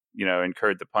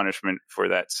incurred the punishment for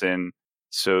that sin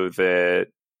so that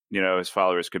his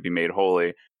followers could be made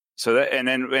holy. So that, and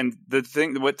the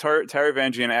thing, what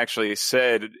Taravangian actually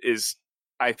said is,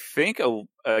 I think,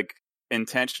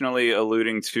 intentionally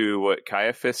alluding to what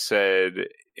Caiaphas said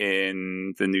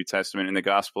in the New Testament in the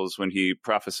Gospels when he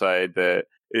prophesied that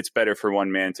it's better for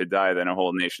one man to die than a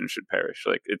whole nation should perish.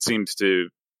 Like, it seems to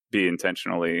be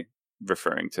intentionally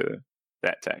referring to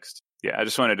that text. Yeah, I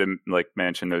just wanted to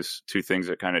mention those two things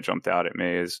that kind of jumped out at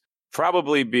me as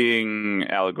probably being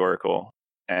allegorical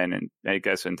and I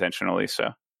guess intentionally so.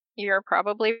 You're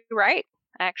probably right,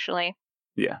 actually.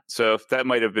 Yeah, so that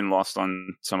might have been lost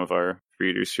on some of our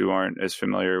readers who aren't as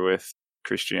familiar with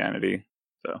Christianity.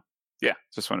 So, yeah,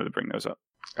 just wanted to bring those up.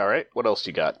 All right, what else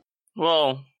you got?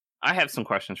 Well, I have some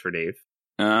questions for Dave.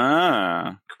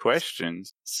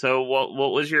 Questions. So,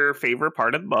 what was your favorite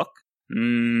part of the book?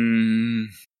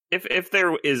 If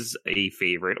there is a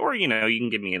favorite, or you can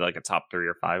give me like a top 3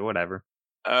 or 5, whatever.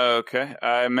 Okay,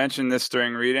 I mentioned this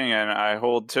during reading, and I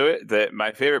hold to it that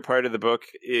my favorite part of the book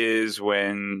is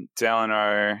when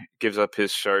Dalinar gives up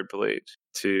his shard blade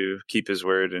to keep his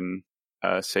word and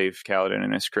save Kaladin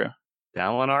and his crew.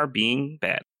 Dalinar being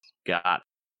bad. Got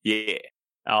it.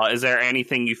 Yeah. Is there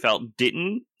anything you felt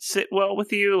didn't sit well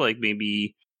with you? Like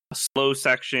maybe a slow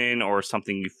section or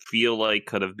something you feel like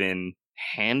could have been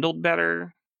handled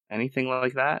better? Anything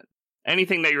like that?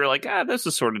 Anything that you were like, this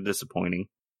is sort of disappointing?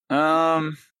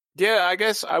 Yeah, I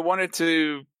guess I wanted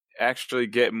to actually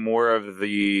get more of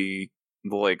the,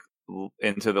 like,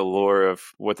 into the lore of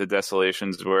what the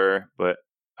Desolations were, but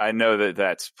I know that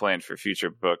that's planned for future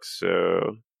books,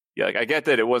 so yeah, like I get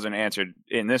that it wasn't answered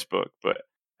in this book, but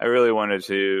I really wanted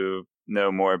to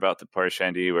know more about the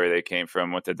Parshendi, where they came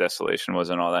from, what the Desolation was,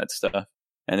 and all that stuff.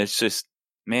 And it's just,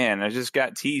 man, I just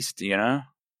got teased, you know?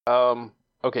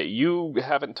 Okay, you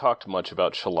haven't talked much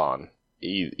about Shallan,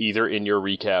 either in your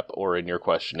recap or in your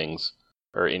questionings,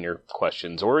 or in your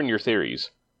questions, or in your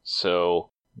theories.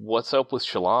 So, what's up with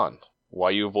Shallan? Why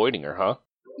are you avoiding her, huh?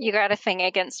 You got a thing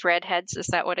against redheads, is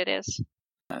that what it is?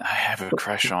 I have a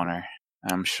crush on her.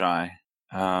 I'm shy.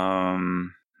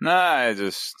 There's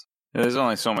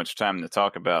only so much time to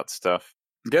talk about stuff.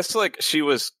 I guess, like, she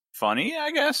was funny,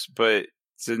 I guess, but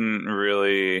didn't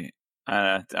really,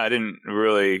 I didn't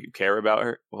really care about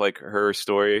her, like, her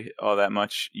story all that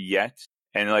much yet.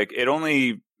 And, like, it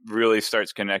only really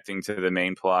starts connecting to the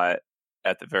main plot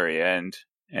at the very end,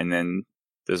 and then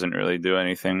doesn't really do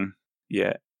anything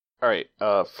yet. Alright,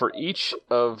 for each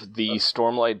of the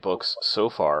Stormlight books so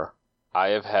far, I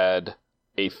have had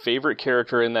a favorite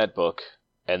character in that book,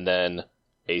 and then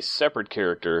a separate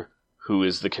character who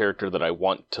is the character that I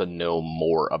want to know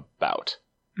more about.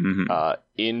 Mm-hmm.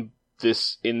 In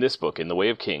this book, in The Way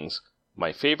of Kings,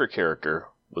 my favorite character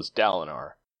was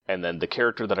Dalinar, and then the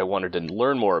character that I wanted to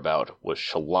learn more about was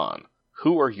Shallan.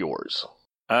 Who are yours?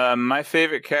 My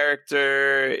favorite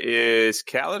character is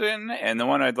Kaladin, and the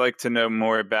one I'd like to know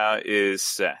more about is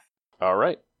Szeth. All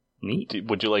right. Neat.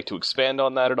 Would you like to expand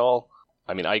on that at all?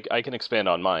 I mean, I can expand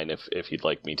on mine if you'd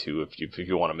like me to, if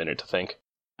you want a minute to think.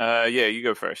 Yeah, you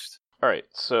go first. All right,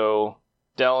 so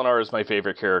Dalinar is my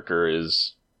favorite character.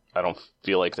 I don't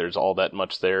feel like there's all that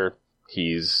much there.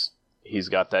 He's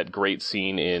got that great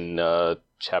scene in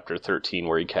chapter 13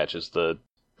 where he catches the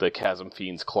Chasm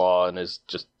Fiend's claw and is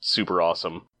just super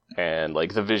awesome. And,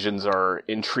 like, the visions are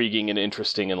intriguing and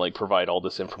interesting and, like, provide all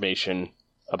this information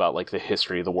about, like, the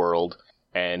history of the world.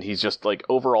 And he's just, like,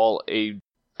 overall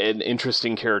an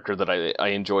interesting character that I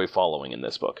enjoy following in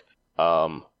this book.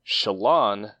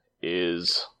 Shallan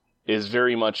is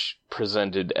very much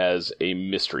presented as a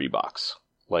mystery box.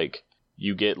 Like,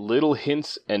 you get little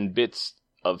hints and bits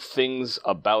of things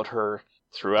about her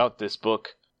throughout this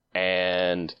book,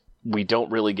 and we don't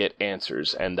really get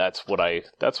answers, and that's what I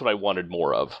wanted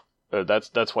more of.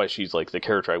 That's why she's, like, the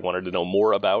character I wanted to know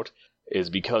more about,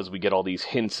 is because we get all these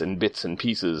hints and bits and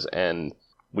pieces, and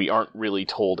we aren't really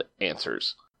told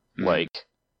answers. Mm. Like,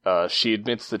 she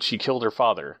admits that she killed her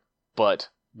father, but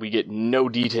we get no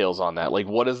details on that. Like,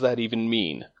 what does that even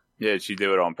mean? Yeah, did she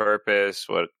do it on purpose?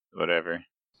 Whatever.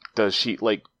 Does she,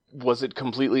 like, was it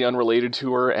completely unrelated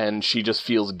to her, and she just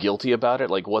feels guilty about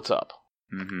it? Like, what's up?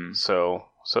 Mm-hmm. So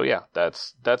yeah,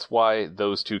 that's why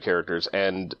those two characters,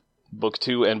 and Book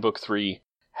 2 and Book 3,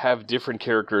 have different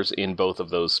characters in both of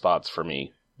those spots for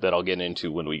me that I'll get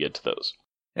into when we get to those.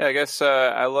 Yeah, I guess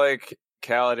I like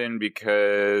Kaladin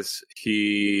because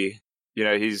he's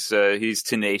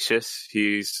tenacious.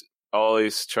 He's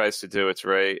always tries to do what's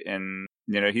right, and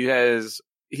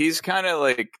he's kind of,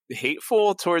 like,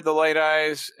 hateful toward the Light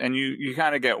Eyes, and you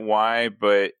kind of get why,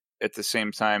 but at the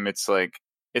same time, it's like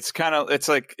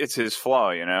it's his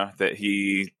flaw, that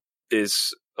he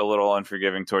is a little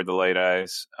unforgiving toward the Light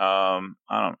Eyes. I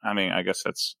guess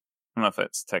I don't know if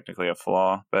that's technically a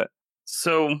flaw, but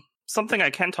so something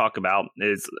I can talk about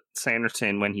is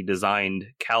Sanderson, when he designed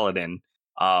Kaladin,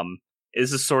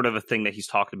 is this sort of a thing that he's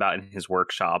talked about in his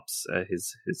workshops,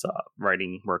 his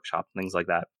writing workshop, things like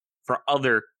that, for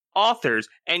other authors.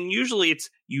 And usually it's,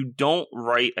 you don't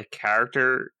write a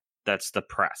character that's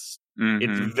depressed. Mm-hmm.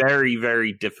 It's very,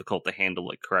 very difficult to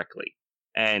handle it correctly.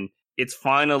 And it's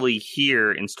finally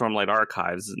here in Stormlight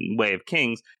Archives and Way of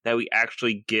Kings that we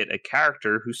actually get a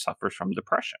character who suffers from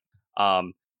depression.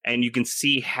 And you can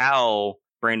see how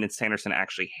Brandon Sanderson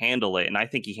actually handled it. And I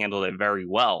think he handled it very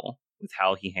well with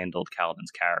how he handled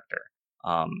Kaladin's character.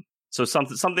 So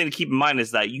something to keep in mind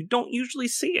is that you don't usually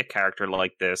see a character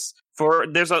like this.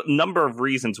 There's a number of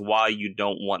reasons why you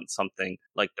don't want something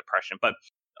like depression. But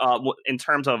in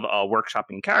terms of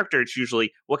workshopping character, it's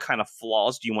usually what kind of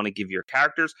flaws do you want to give your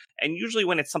characters? And usually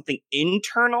when it's something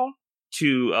internal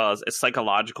to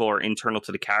psychological or internal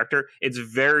to the character, it's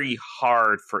very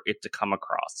hard for it to come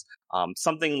across.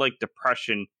 Something like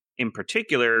depression in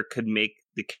particular could make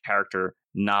the character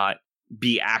not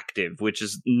be active, which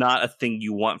is not a thing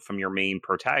you want from your main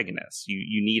protagonist.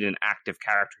 You need an active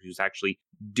character who's actually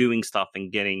doing stuff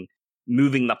and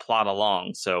moving the plot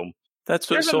along. So that's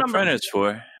what Sylphrena is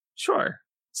for. Sure.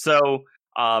 So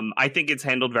I think it's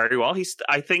handled very well.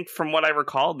 I think from what I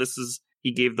recall,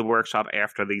 he gave the workshop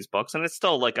after these books, and it's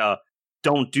still like a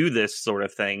don't do this sort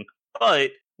of thing.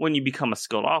 But when you become a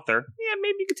skilled author, yeah,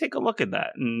 maybe you could take a look at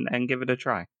that and give it a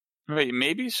try. Right,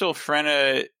 maybe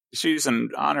Sylphrena, she's an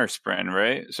honor spren,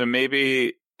 right? So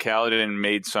maybe Kaladin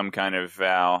made some kind of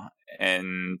vow,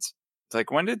 and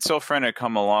like, when did Sylphrena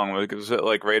come along? Was it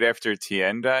like right after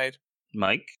Tien died?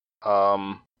 Mike?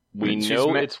 We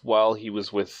know it's while he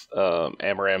was with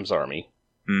Amaram's army.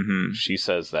 Mm-hmm. She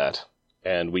says that,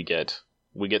 and we get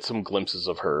some glimpses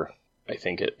of her, I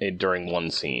think, during one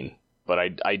scene. But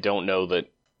I don't know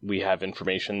that we have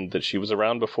information that she was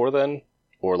around before then,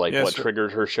 or like what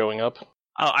triggered her showing up.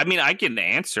 Oh, I mean, I can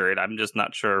answer it. I'm just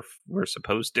not sure if we're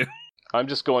supposed to. I'm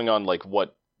just going on like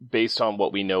based on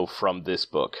what we know from this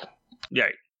book. Yeah,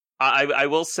 I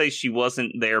will say she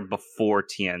wasn't there before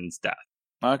Tien's death.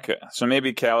 Okay, so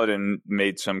maybe Kaladin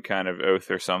made some kind of oath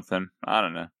or something. I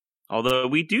don't know. Although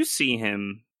we do see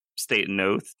him state an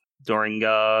oath during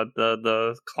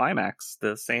the climax,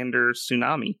 the Sanders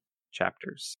tsunami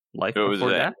chapters. Life Before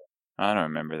Death? I don't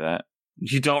remember that.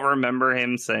 You don't remember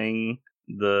him saying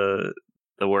the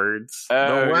words?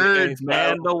 Oh, the words,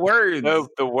 man, the words. Oh,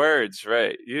 the words,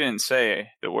 right. You didn't say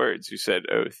the words, you said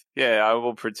oath. Yeah, I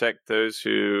will protect those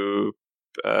who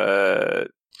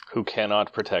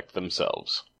cannot protect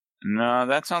themselves. No,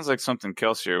 that sounds like something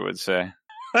Kelsier would say.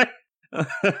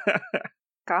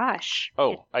 Gosh.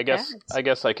 Oh, I guess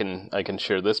I can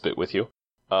share this bit with you.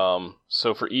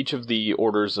 So for each of the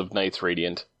orders of Knights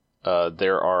Radiant,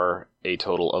 there are a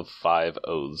total of 5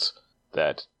 oaths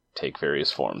that take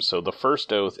various forms. So the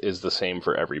first oath is the same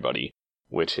for everybody,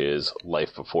 which is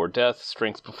life before death,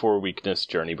 strength before weakness,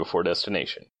 journey before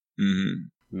destination. Mm-hmm.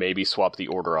 Maybe swap the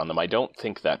order on them. I don't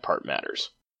think that part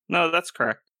matters. No, that's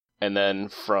correct. And then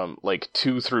from like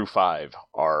 2 through 5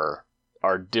 are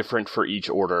different for each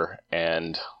order,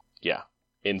 and yeah,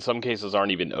 in some cases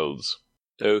aren't even oaths.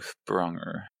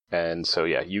 Oathbringer. And so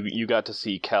yeah, you got to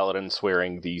see Kaladin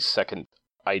swearing the second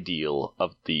ideal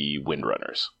of the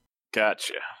Windrunners.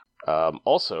 Gotcha.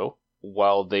 Also,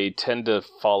 while they tend to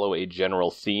follow a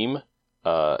general theme,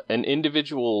 an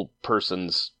individual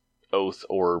person's oath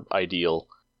or ideal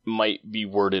might be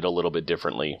worded a little bit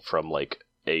differently from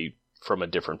a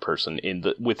different person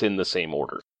within the same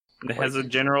order. It has a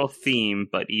general theme,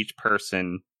 but each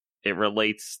person, it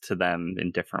relates to them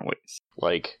in different ways.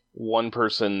 Like, one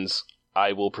person's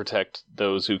I will protect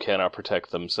those who cannot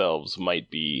protect themselves might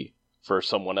be, for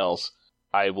someone else,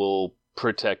 I will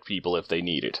protect people if they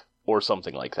need it, or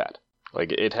something like that.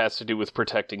 Like, it has to do with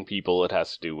protecting people, it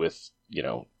has to do with,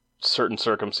 certain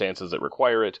circumstances that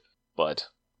require it, but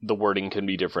the wording can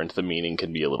be different, the meaning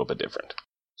can be a little bit different.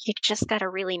 You just gotta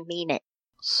really mean it.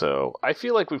 So, I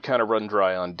feel like we've kind of run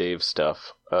dry on Dave's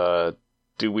stuff.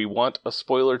 Do we want a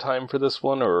spoiler time for this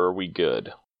one, or are we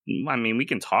good? I mean, we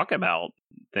can talk about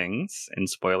things in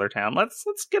Spoiler Town. Let's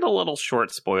get a little short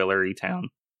spoilery town.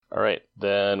 All right,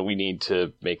 then we need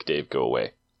to make Dave go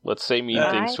away. Let's say mean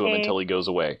things to him until he goes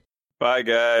away. Bye,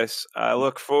 guys. I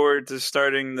look forward to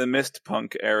starting the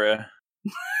Mistpunk era.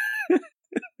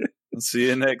 I'll see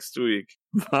you next week.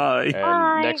 Bye. And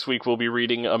Bye. Next week we'll be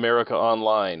reading America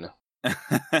Online.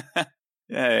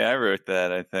 Yeah, I wrote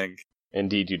that, I think.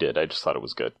 Indeed you did. I just thought it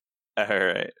was good. All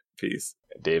right. Peace.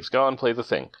 Dave's gone. Play the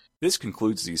thing. This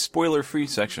concludes the spoiler-free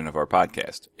section of our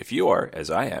podcast. If you are,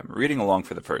 as I am, reading along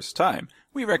for the first time,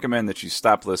 we recommend that you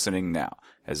stop listening now,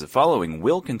 as the following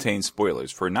will contain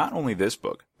spoilers for not only this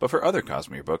book, but for other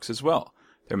Cosmere books as well.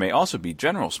 There may also be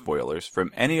general spoilers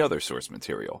from any other source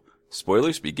material.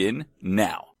 Spoilers begin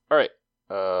now. All right.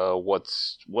 What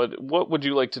would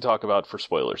you like to talk about for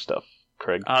spoiler stuff,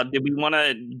 Craig? Did we want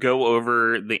to go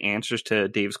over the answers to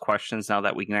Dave's questions now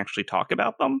that we can actually talk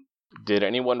about them? Did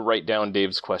anyone write down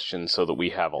Dave's questions so that we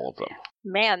have all of them?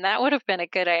 Man, that would have been a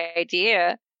good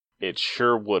idea. It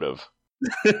sure would have.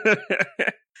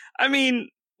 I mean,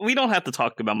 we don't have to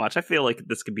talk about much. I feel like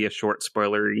this could be a short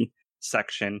spoilery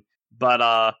section. But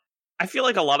I feel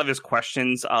like a lot of his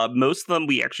questions, most of them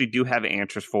we actually do have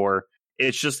answers for.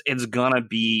 It's gonna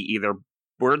be either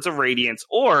Words of Radiance,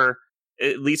 or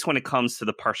at least when it comes to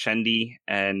the Parshendi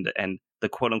and the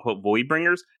quote-unquote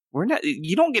Voidbringers,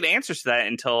 you don't get answers to that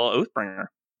until Oathbringer.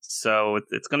 So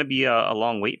it's going to be a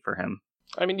long wait for him.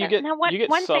 I mean, you get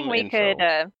one some thing we info.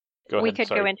 could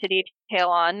go into detail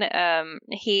on.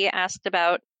 He asked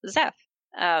about Zeph.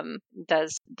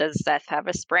 Does Zeph have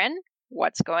a spren?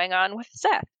 what's going on with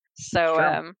Zeth. So,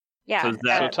 Sure. yeah. So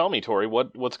Zeth- So tell me, Tori,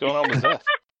 what's going on with Zeth?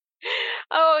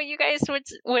 Oh, you guys would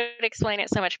explain it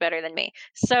so much better than me.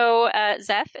 So,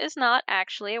 Zeth is not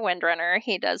actually a Windrunner.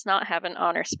 He does not have an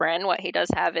Honor Spren. What he does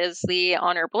have is the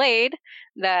Honor Blade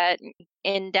that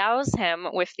endows him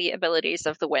with the abilities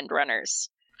of the Windrunners.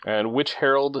 And which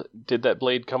herald did that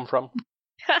blade come from?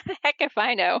 Heck if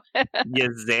I know.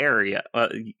 Yezaria.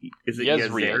 Is it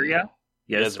Yezaria?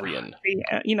 Yezrian.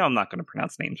 I'm not going to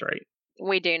pronounce names right.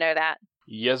 We do know that.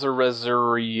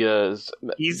 Yezerezerias.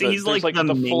 He's like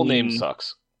the full name main-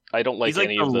 sucks. I don't like He's like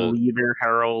any the of the. leader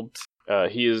herald.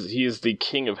 He is the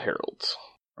king of heralds.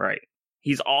 Right.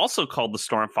 He's also called the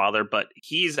Stormfather, but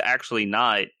he's actually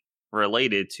not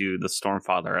related to the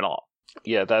Stormfather at all.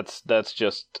 Yeah, that's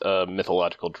just a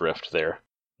mythological drift there.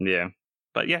 Yeah.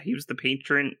 But yeah, he was the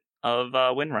patron of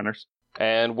Windrunners.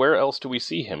 And where else do we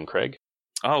see him, Craig?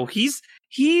 Oh, he's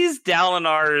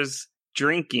Dalinar's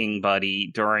drinking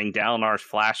buddy during Dalinar's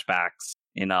flashbacks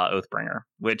in Oathbringer,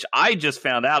 which I just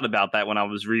found out about that when I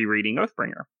was rereading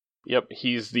Oathbringer. Yep,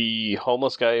 he's the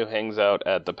homeless guy who hangs out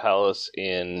at the palace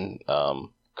in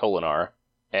Kholinar,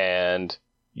 and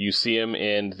you see him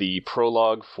in the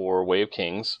prologue for Way of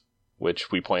Kings,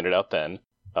 which we pointed out then,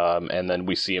 and then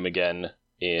we see him again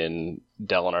in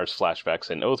Dalinar's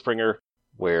flashbacks in Oathbringer,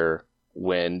 where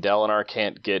when Dalinar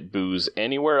can't get booze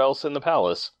anywhere else in the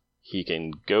palace, he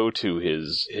can go to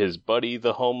his buddy,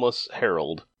 the homeless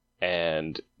herald,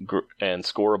 and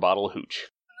score a bottle of hooch.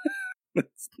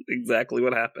 That's exactly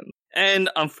what happened. And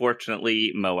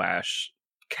unfortunately, Moash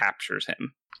captures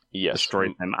him. Yes.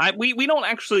 Destroys him. We don't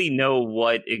actually know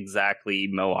what exactly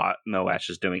Moash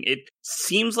is doing. It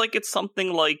seems like it's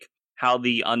something like how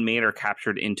the Unmade are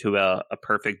captured into a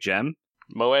perfect gem.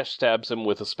 Moash stabs him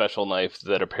with a special knife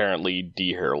that apparently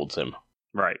de-heralds him.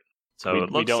 Right. So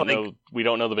we don't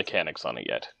know the mechanics on it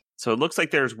yet. So it looks like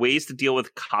there's ways to deal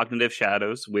with cognitive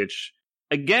shadows, which,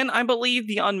 again, I believe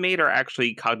the Unmade are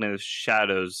actually cognitive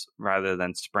shadows rather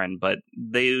than Spren, but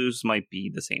those might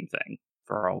be the same thing,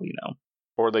 for all we know.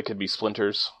 Or they could be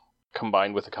splinters,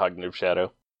 combined with a cognitive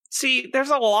shadow. See,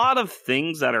 there's a lot of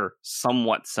things that are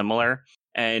somewhat similar,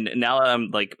 and now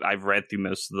that I've read through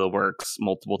most of the works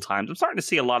multiple times, I'm starting to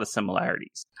see a lot of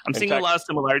similarities. I'm seeing a lot of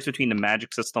similarities between the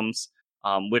magic systems,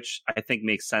 which I think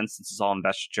makes sense since it's all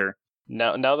investiture.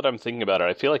 Now that I'm thinking about it,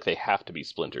 I feel like they have to be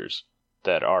splinters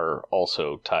that are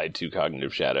also tied to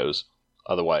cognitive shadows.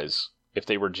 Otherwise, if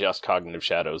they were just cognitive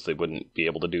shadows, they wouldn't be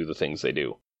able to do the things they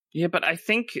do. Yeah, but I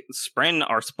think Spren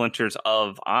are splinters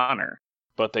of honor.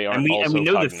 But they aren't and we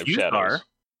know cognitive the Fused shadows.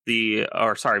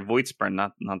 Void Spren,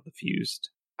 not the Fused.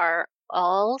 Are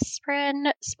all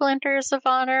Spren splinters of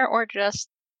honor, or just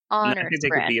honor I think they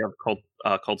Spren? could be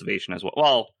of cultivation as well.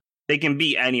 Well, they can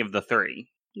be any of the three.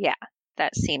 Yeah,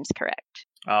 that seems correct.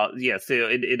 Yeah, so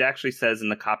it actually says in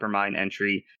the Coppermine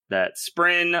entry that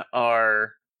Spren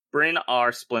are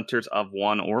splinters of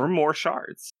one or more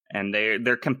shards, and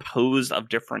they're composed of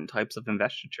different types of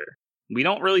investiture. We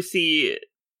don't really see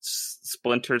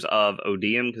splinters of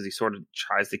Odium because he sort of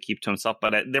tries to keep to himself,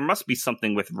 but there must be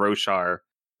something with Roshar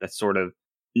that sort of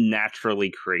naturally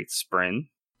creates Spren.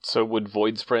 So would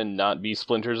Void Spren not be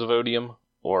splinters of Odium?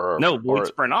 No, Void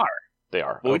Spren are. They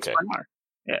are. Void Okay. Spren are.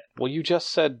 Yeah. Well, you just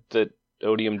said that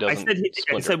Odium doesn't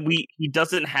I said he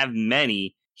doesn't have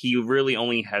many. He really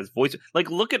only has voice. Like,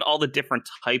 look at all the different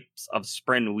types of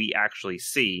Spren we actually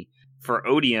see. For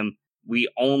Odium, we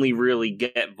only really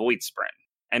get Void Spren,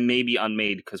 and maybe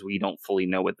Unmade because we don't fully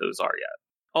know what those are yet.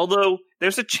 Although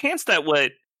there's a chance that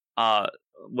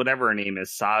whatever her name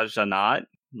is, Sajanat,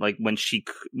 like when she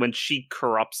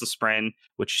corrupts the Spren,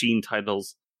 which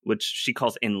she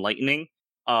calls enlightening,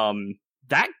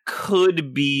 that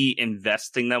could be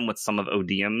investing them with some of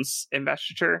Odium's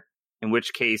investiture, in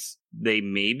which case they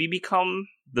maybe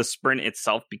the Spren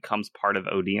itself becomes part of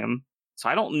Odium. So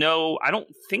I don't know. I don't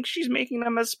think she's making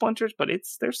them as splinters, but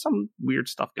there's some weird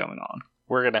stuff going on.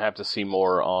 We're going to have to see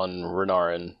more on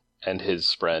Renarin and his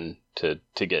Spren to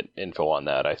get info on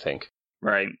that, I think.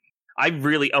 Right.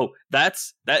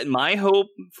 That's my hope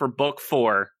for book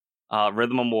 4.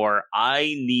 Rhythm of War, I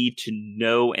need to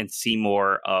know and see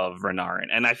more of Renarin.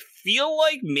 And I feel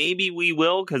like maybe we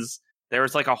will, because there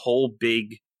was like a whole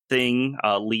big thing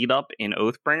lead up in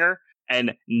Oathbringer.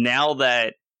 And now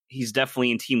that he's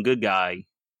definitely in Team Good Guy,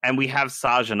 and we have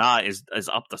Sajanat is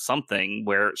up to something,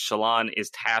 where Shallan is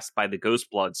tasked by the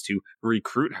Ghostbloods to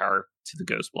recruit her to the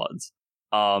Ghostbloods.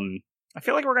 I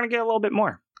feel like we're going to get a little bit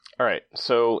more. All right,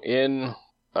 so in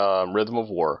Rhythm of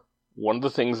War, one of the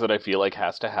things that I feel like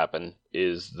has to happen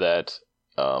is that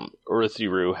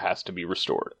Urithiru has to be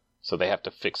restored. So they have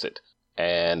to fix it.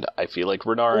 And I feel like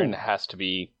Renarin has to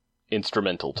be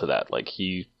instrumental to that. Like,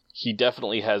 he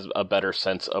definitely has a better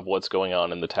sense of what's going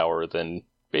on in the tower than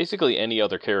basically any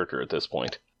other character at this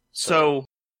point. So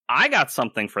I got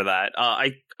something for that.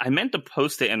 I meant to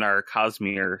post it in our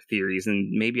Cosmere theories,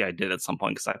 and maybe I did at some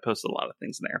point because I posted a lot of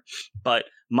things in there. But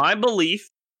my belief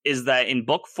is that in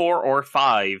book 4 or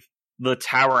 5, the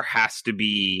tower has to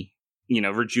be,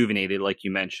 rejuvenated, like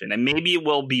you mentioned. And maybe it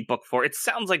will be book 4. It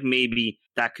sounds like maybe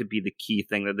that could be the key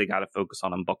thing that they got to focus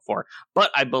on in book 4.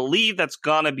 But I believe that's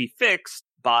going to be fixed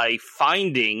by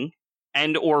finding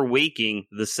and or waking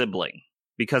the sibling.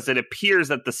 Because it appears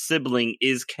that the sibling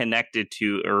is connected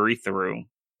to Urithiru.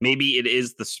 Maybe it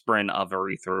is the Spren of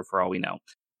Urithiru for all we know.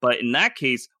 But in that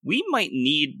case, we might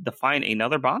need to find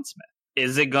another bondsmith.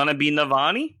 Is it going to be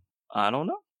Navani? I don't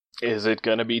know. Is it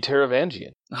going to be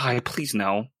Taravangian? Please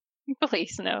no.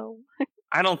 Please no.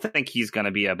 I don't think he's going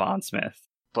to be a bondsmith.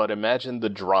 But imagine the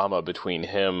drama between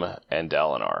him and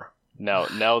Dalinar.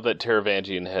 Now that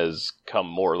Taravangian has come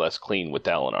more or less clean with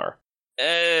Dalinar.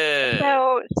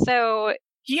 So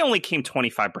he only came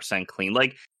 25% clean.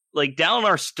 Like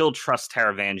Dalinar still trusts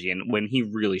Taravangian when he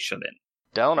really shouldn't.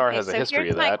 Dalinar has a history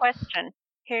of that.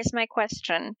 Here's my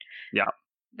question. Yeah.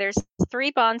 There's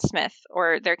 3 bondsmiths,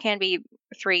 or there can be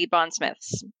 3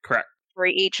 bondsmiths. Correct. For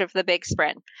each of the big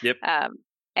Spren. Yep.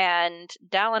 And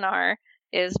Dalinar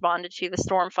is bonded to the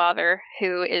Stormfather,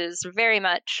 who is very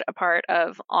much a part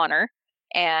of Honor.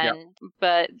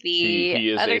 But he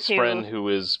is other a Spren who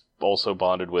is also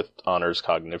bonded with Honor's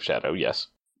cognitive shadow, yes.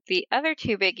 The other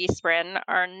 2 biggie Spren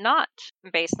are not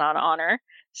based on Honor.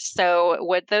 So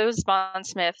would those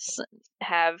bondsmiths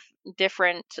have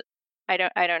different, I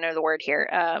don't know the word here,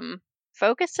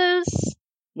 focuses?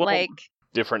 Well,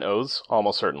 different oaths?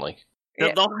 Almost certainly.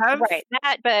 They'll have right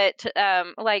that, but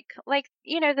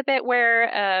the bit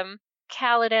where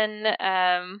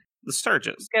Kaladin the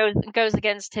Sturges goes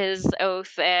against his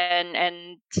oath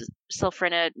and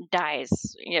Sylphrina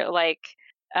dies.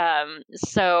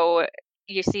 So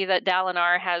you see that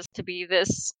Dalinar has to be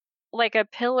this like a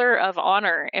pillar of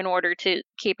honor in order to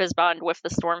keep his bond with the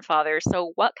Stormfather.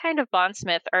 So what kind of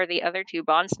bondsmith are the other 2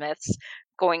 bondsmiths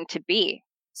going to be?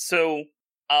 So,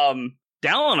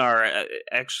 Dalinar,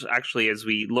 actually, as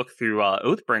we look through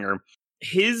Oathbringer,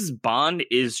 his bond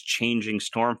is changing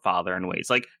Stormfather in ways.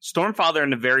 Like, Stormfather in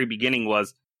the very beginning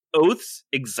was oaths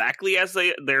exactly as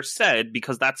they're said,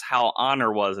 because that's how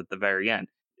Honor was at the very end.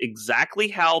 Exactly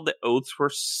how the oaths were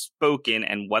spoken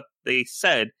and what they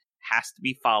said has to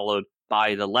be followed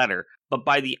by the letter. But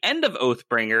by the end of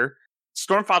Oathbringer,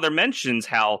 Stormfather mentions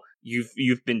how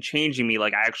you've been changing me.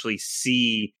 Like, I actually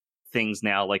see things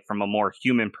now, like, from a more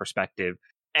human perspective.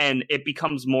 And it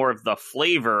becomes more of the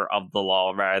flavor of the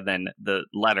law rather than the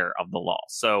letter of the law.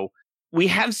 So we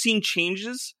have seen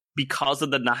changes because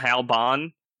of the Nahal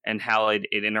bond and how it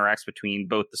interacts between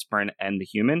both the Spren and the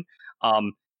human.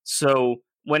 So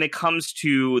when it comes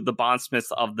to the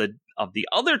bondsmiths of the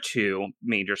other 2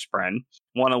 major Spren,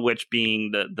 one of which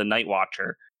being the Night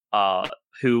Watcher,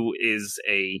 who is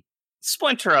a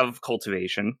splinter of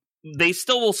cultivation, they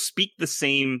still will speak the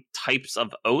same types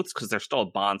of oaths because they're still a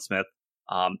bondsmith.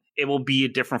 It will be a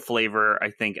different flavor,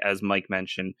 I think, as Mike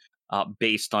mentioned,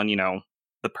 based on,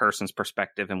 the person's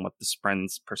perspective and what the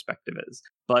Spren's perspective is.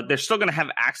 But they're still going to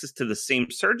have access to the same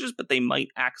surges, but they might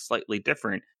act slightly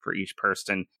different for each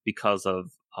person because of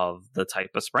the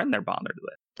type of Spren they're bonded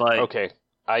with. But okay,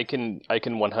 I can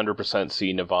 100%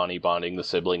 see Navani bonding the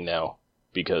sibling now,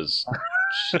 because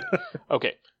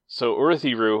okay, so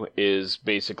Urithiru is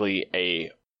basically a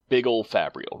big old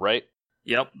Fabrial, right?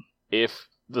 Yep. If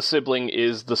the sibling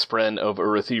is the Spren of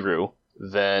Urithiru,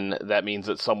 then that means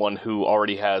that someone who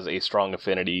already has a strong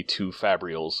affinity to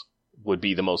Fabrials would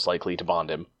be the most likely to bond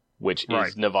him, which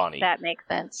is Navani. That makes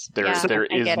sense. There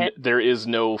is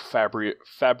no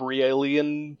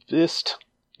Fabrialianist.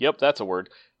 Yep, that's a word.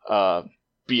 Beyond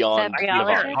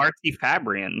Navani. Hearty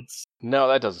Fabrians. No,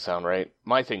 that doesn't sound right.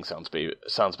 My thing sounds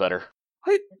better.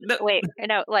 Wait,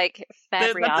 no, like Fabriologist?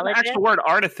 That's an actual word,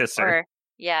 artificer.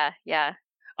 Yeah.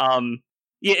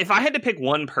 Yeah, if I had to pick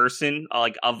one person,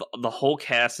 like, of the whole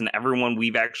cast and everyone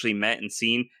we've actually met and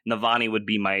seen, Navani would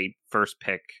be my first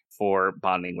pick for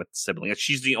bonding with the sibling.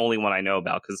 She's the only one I know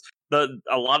about, because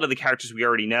a lot of the characters we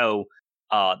already know,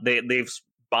 they've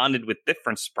bonded with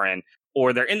different Spren,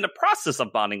 or they're in the process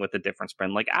of bonding with a different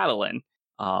Spren, like Adolin,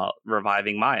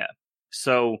 reviving Maya.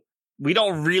 So we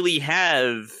don't really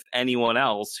have anyone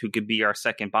else who could be our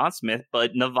second bondsmith,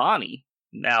 but Navani.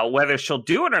 Now, whether she'll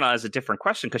do it or not is a different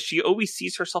question, because she always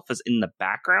sees herself as in the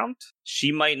background. She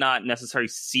might not necessarily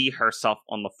see herself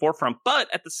on the forefront,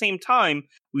 but at the same time,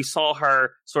 we saw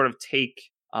her sort of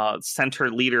take center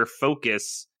leader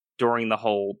focus during the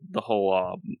whole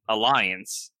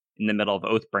alliance in the middle of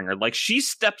Oathbringer. Like, she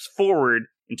steps forward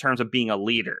in terms of being a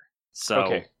leader. So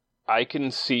okay, I can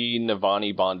see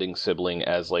Navani bonding sibling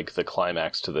as like the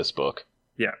climax to this book.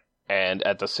 Yeah. And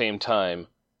at the same time,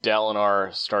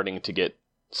 Dalinar starting to get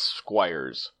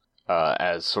squires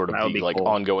as sort of the like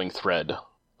ongoing thread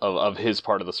of his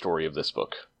part of the story of this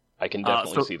book. I can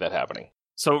definitely see that happening.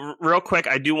 So real quick,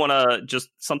 I do want to just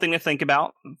something to think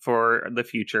about for the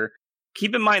future.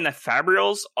 Keep in mind that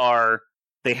Fabrials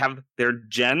they have their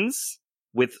gens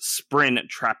with Sprin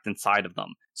trapped inside of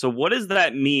them. So what does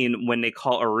that mean when they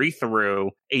call Aretharu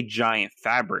a giant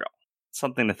Fabrial?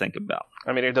 Something to think about.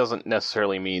 I mean, it doesn't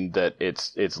necessarily mean that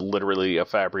it's literally a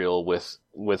Fabrial with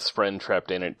Spren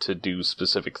trapped in it to do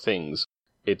specific things.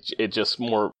 It just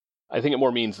more, I think it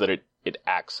more means that it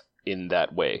acts in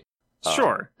that way.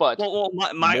 Sure. But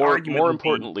my argument more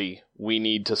importantly, we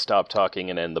need to stop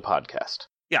talking and end the podcast.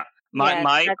 Yeah.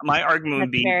 My argument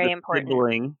would be the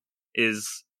sibling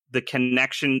is the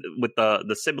connection with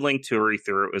the sibling to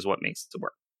Aretharu is what makes it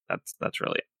work. That's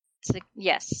really it.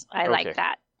 Yes, I like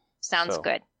that. Sounds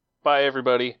good. Bye,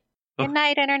 everybody. Good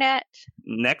night, Internet.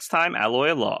 Next time,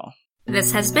 Alloy Law.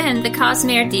 This has been the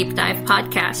Cosmere Deep Dive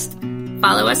Podcast.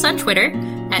 Follow us on Twitter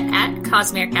at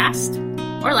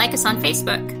CosmereCast or like us on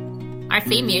Facebook. Our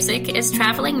theme music is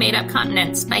Traveling Made-Up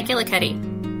Continents by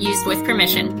Gillicuddy, used with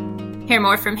permission. Hear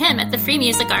more from him at the Free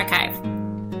Music Archive.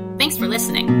 Thanks for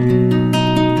listening.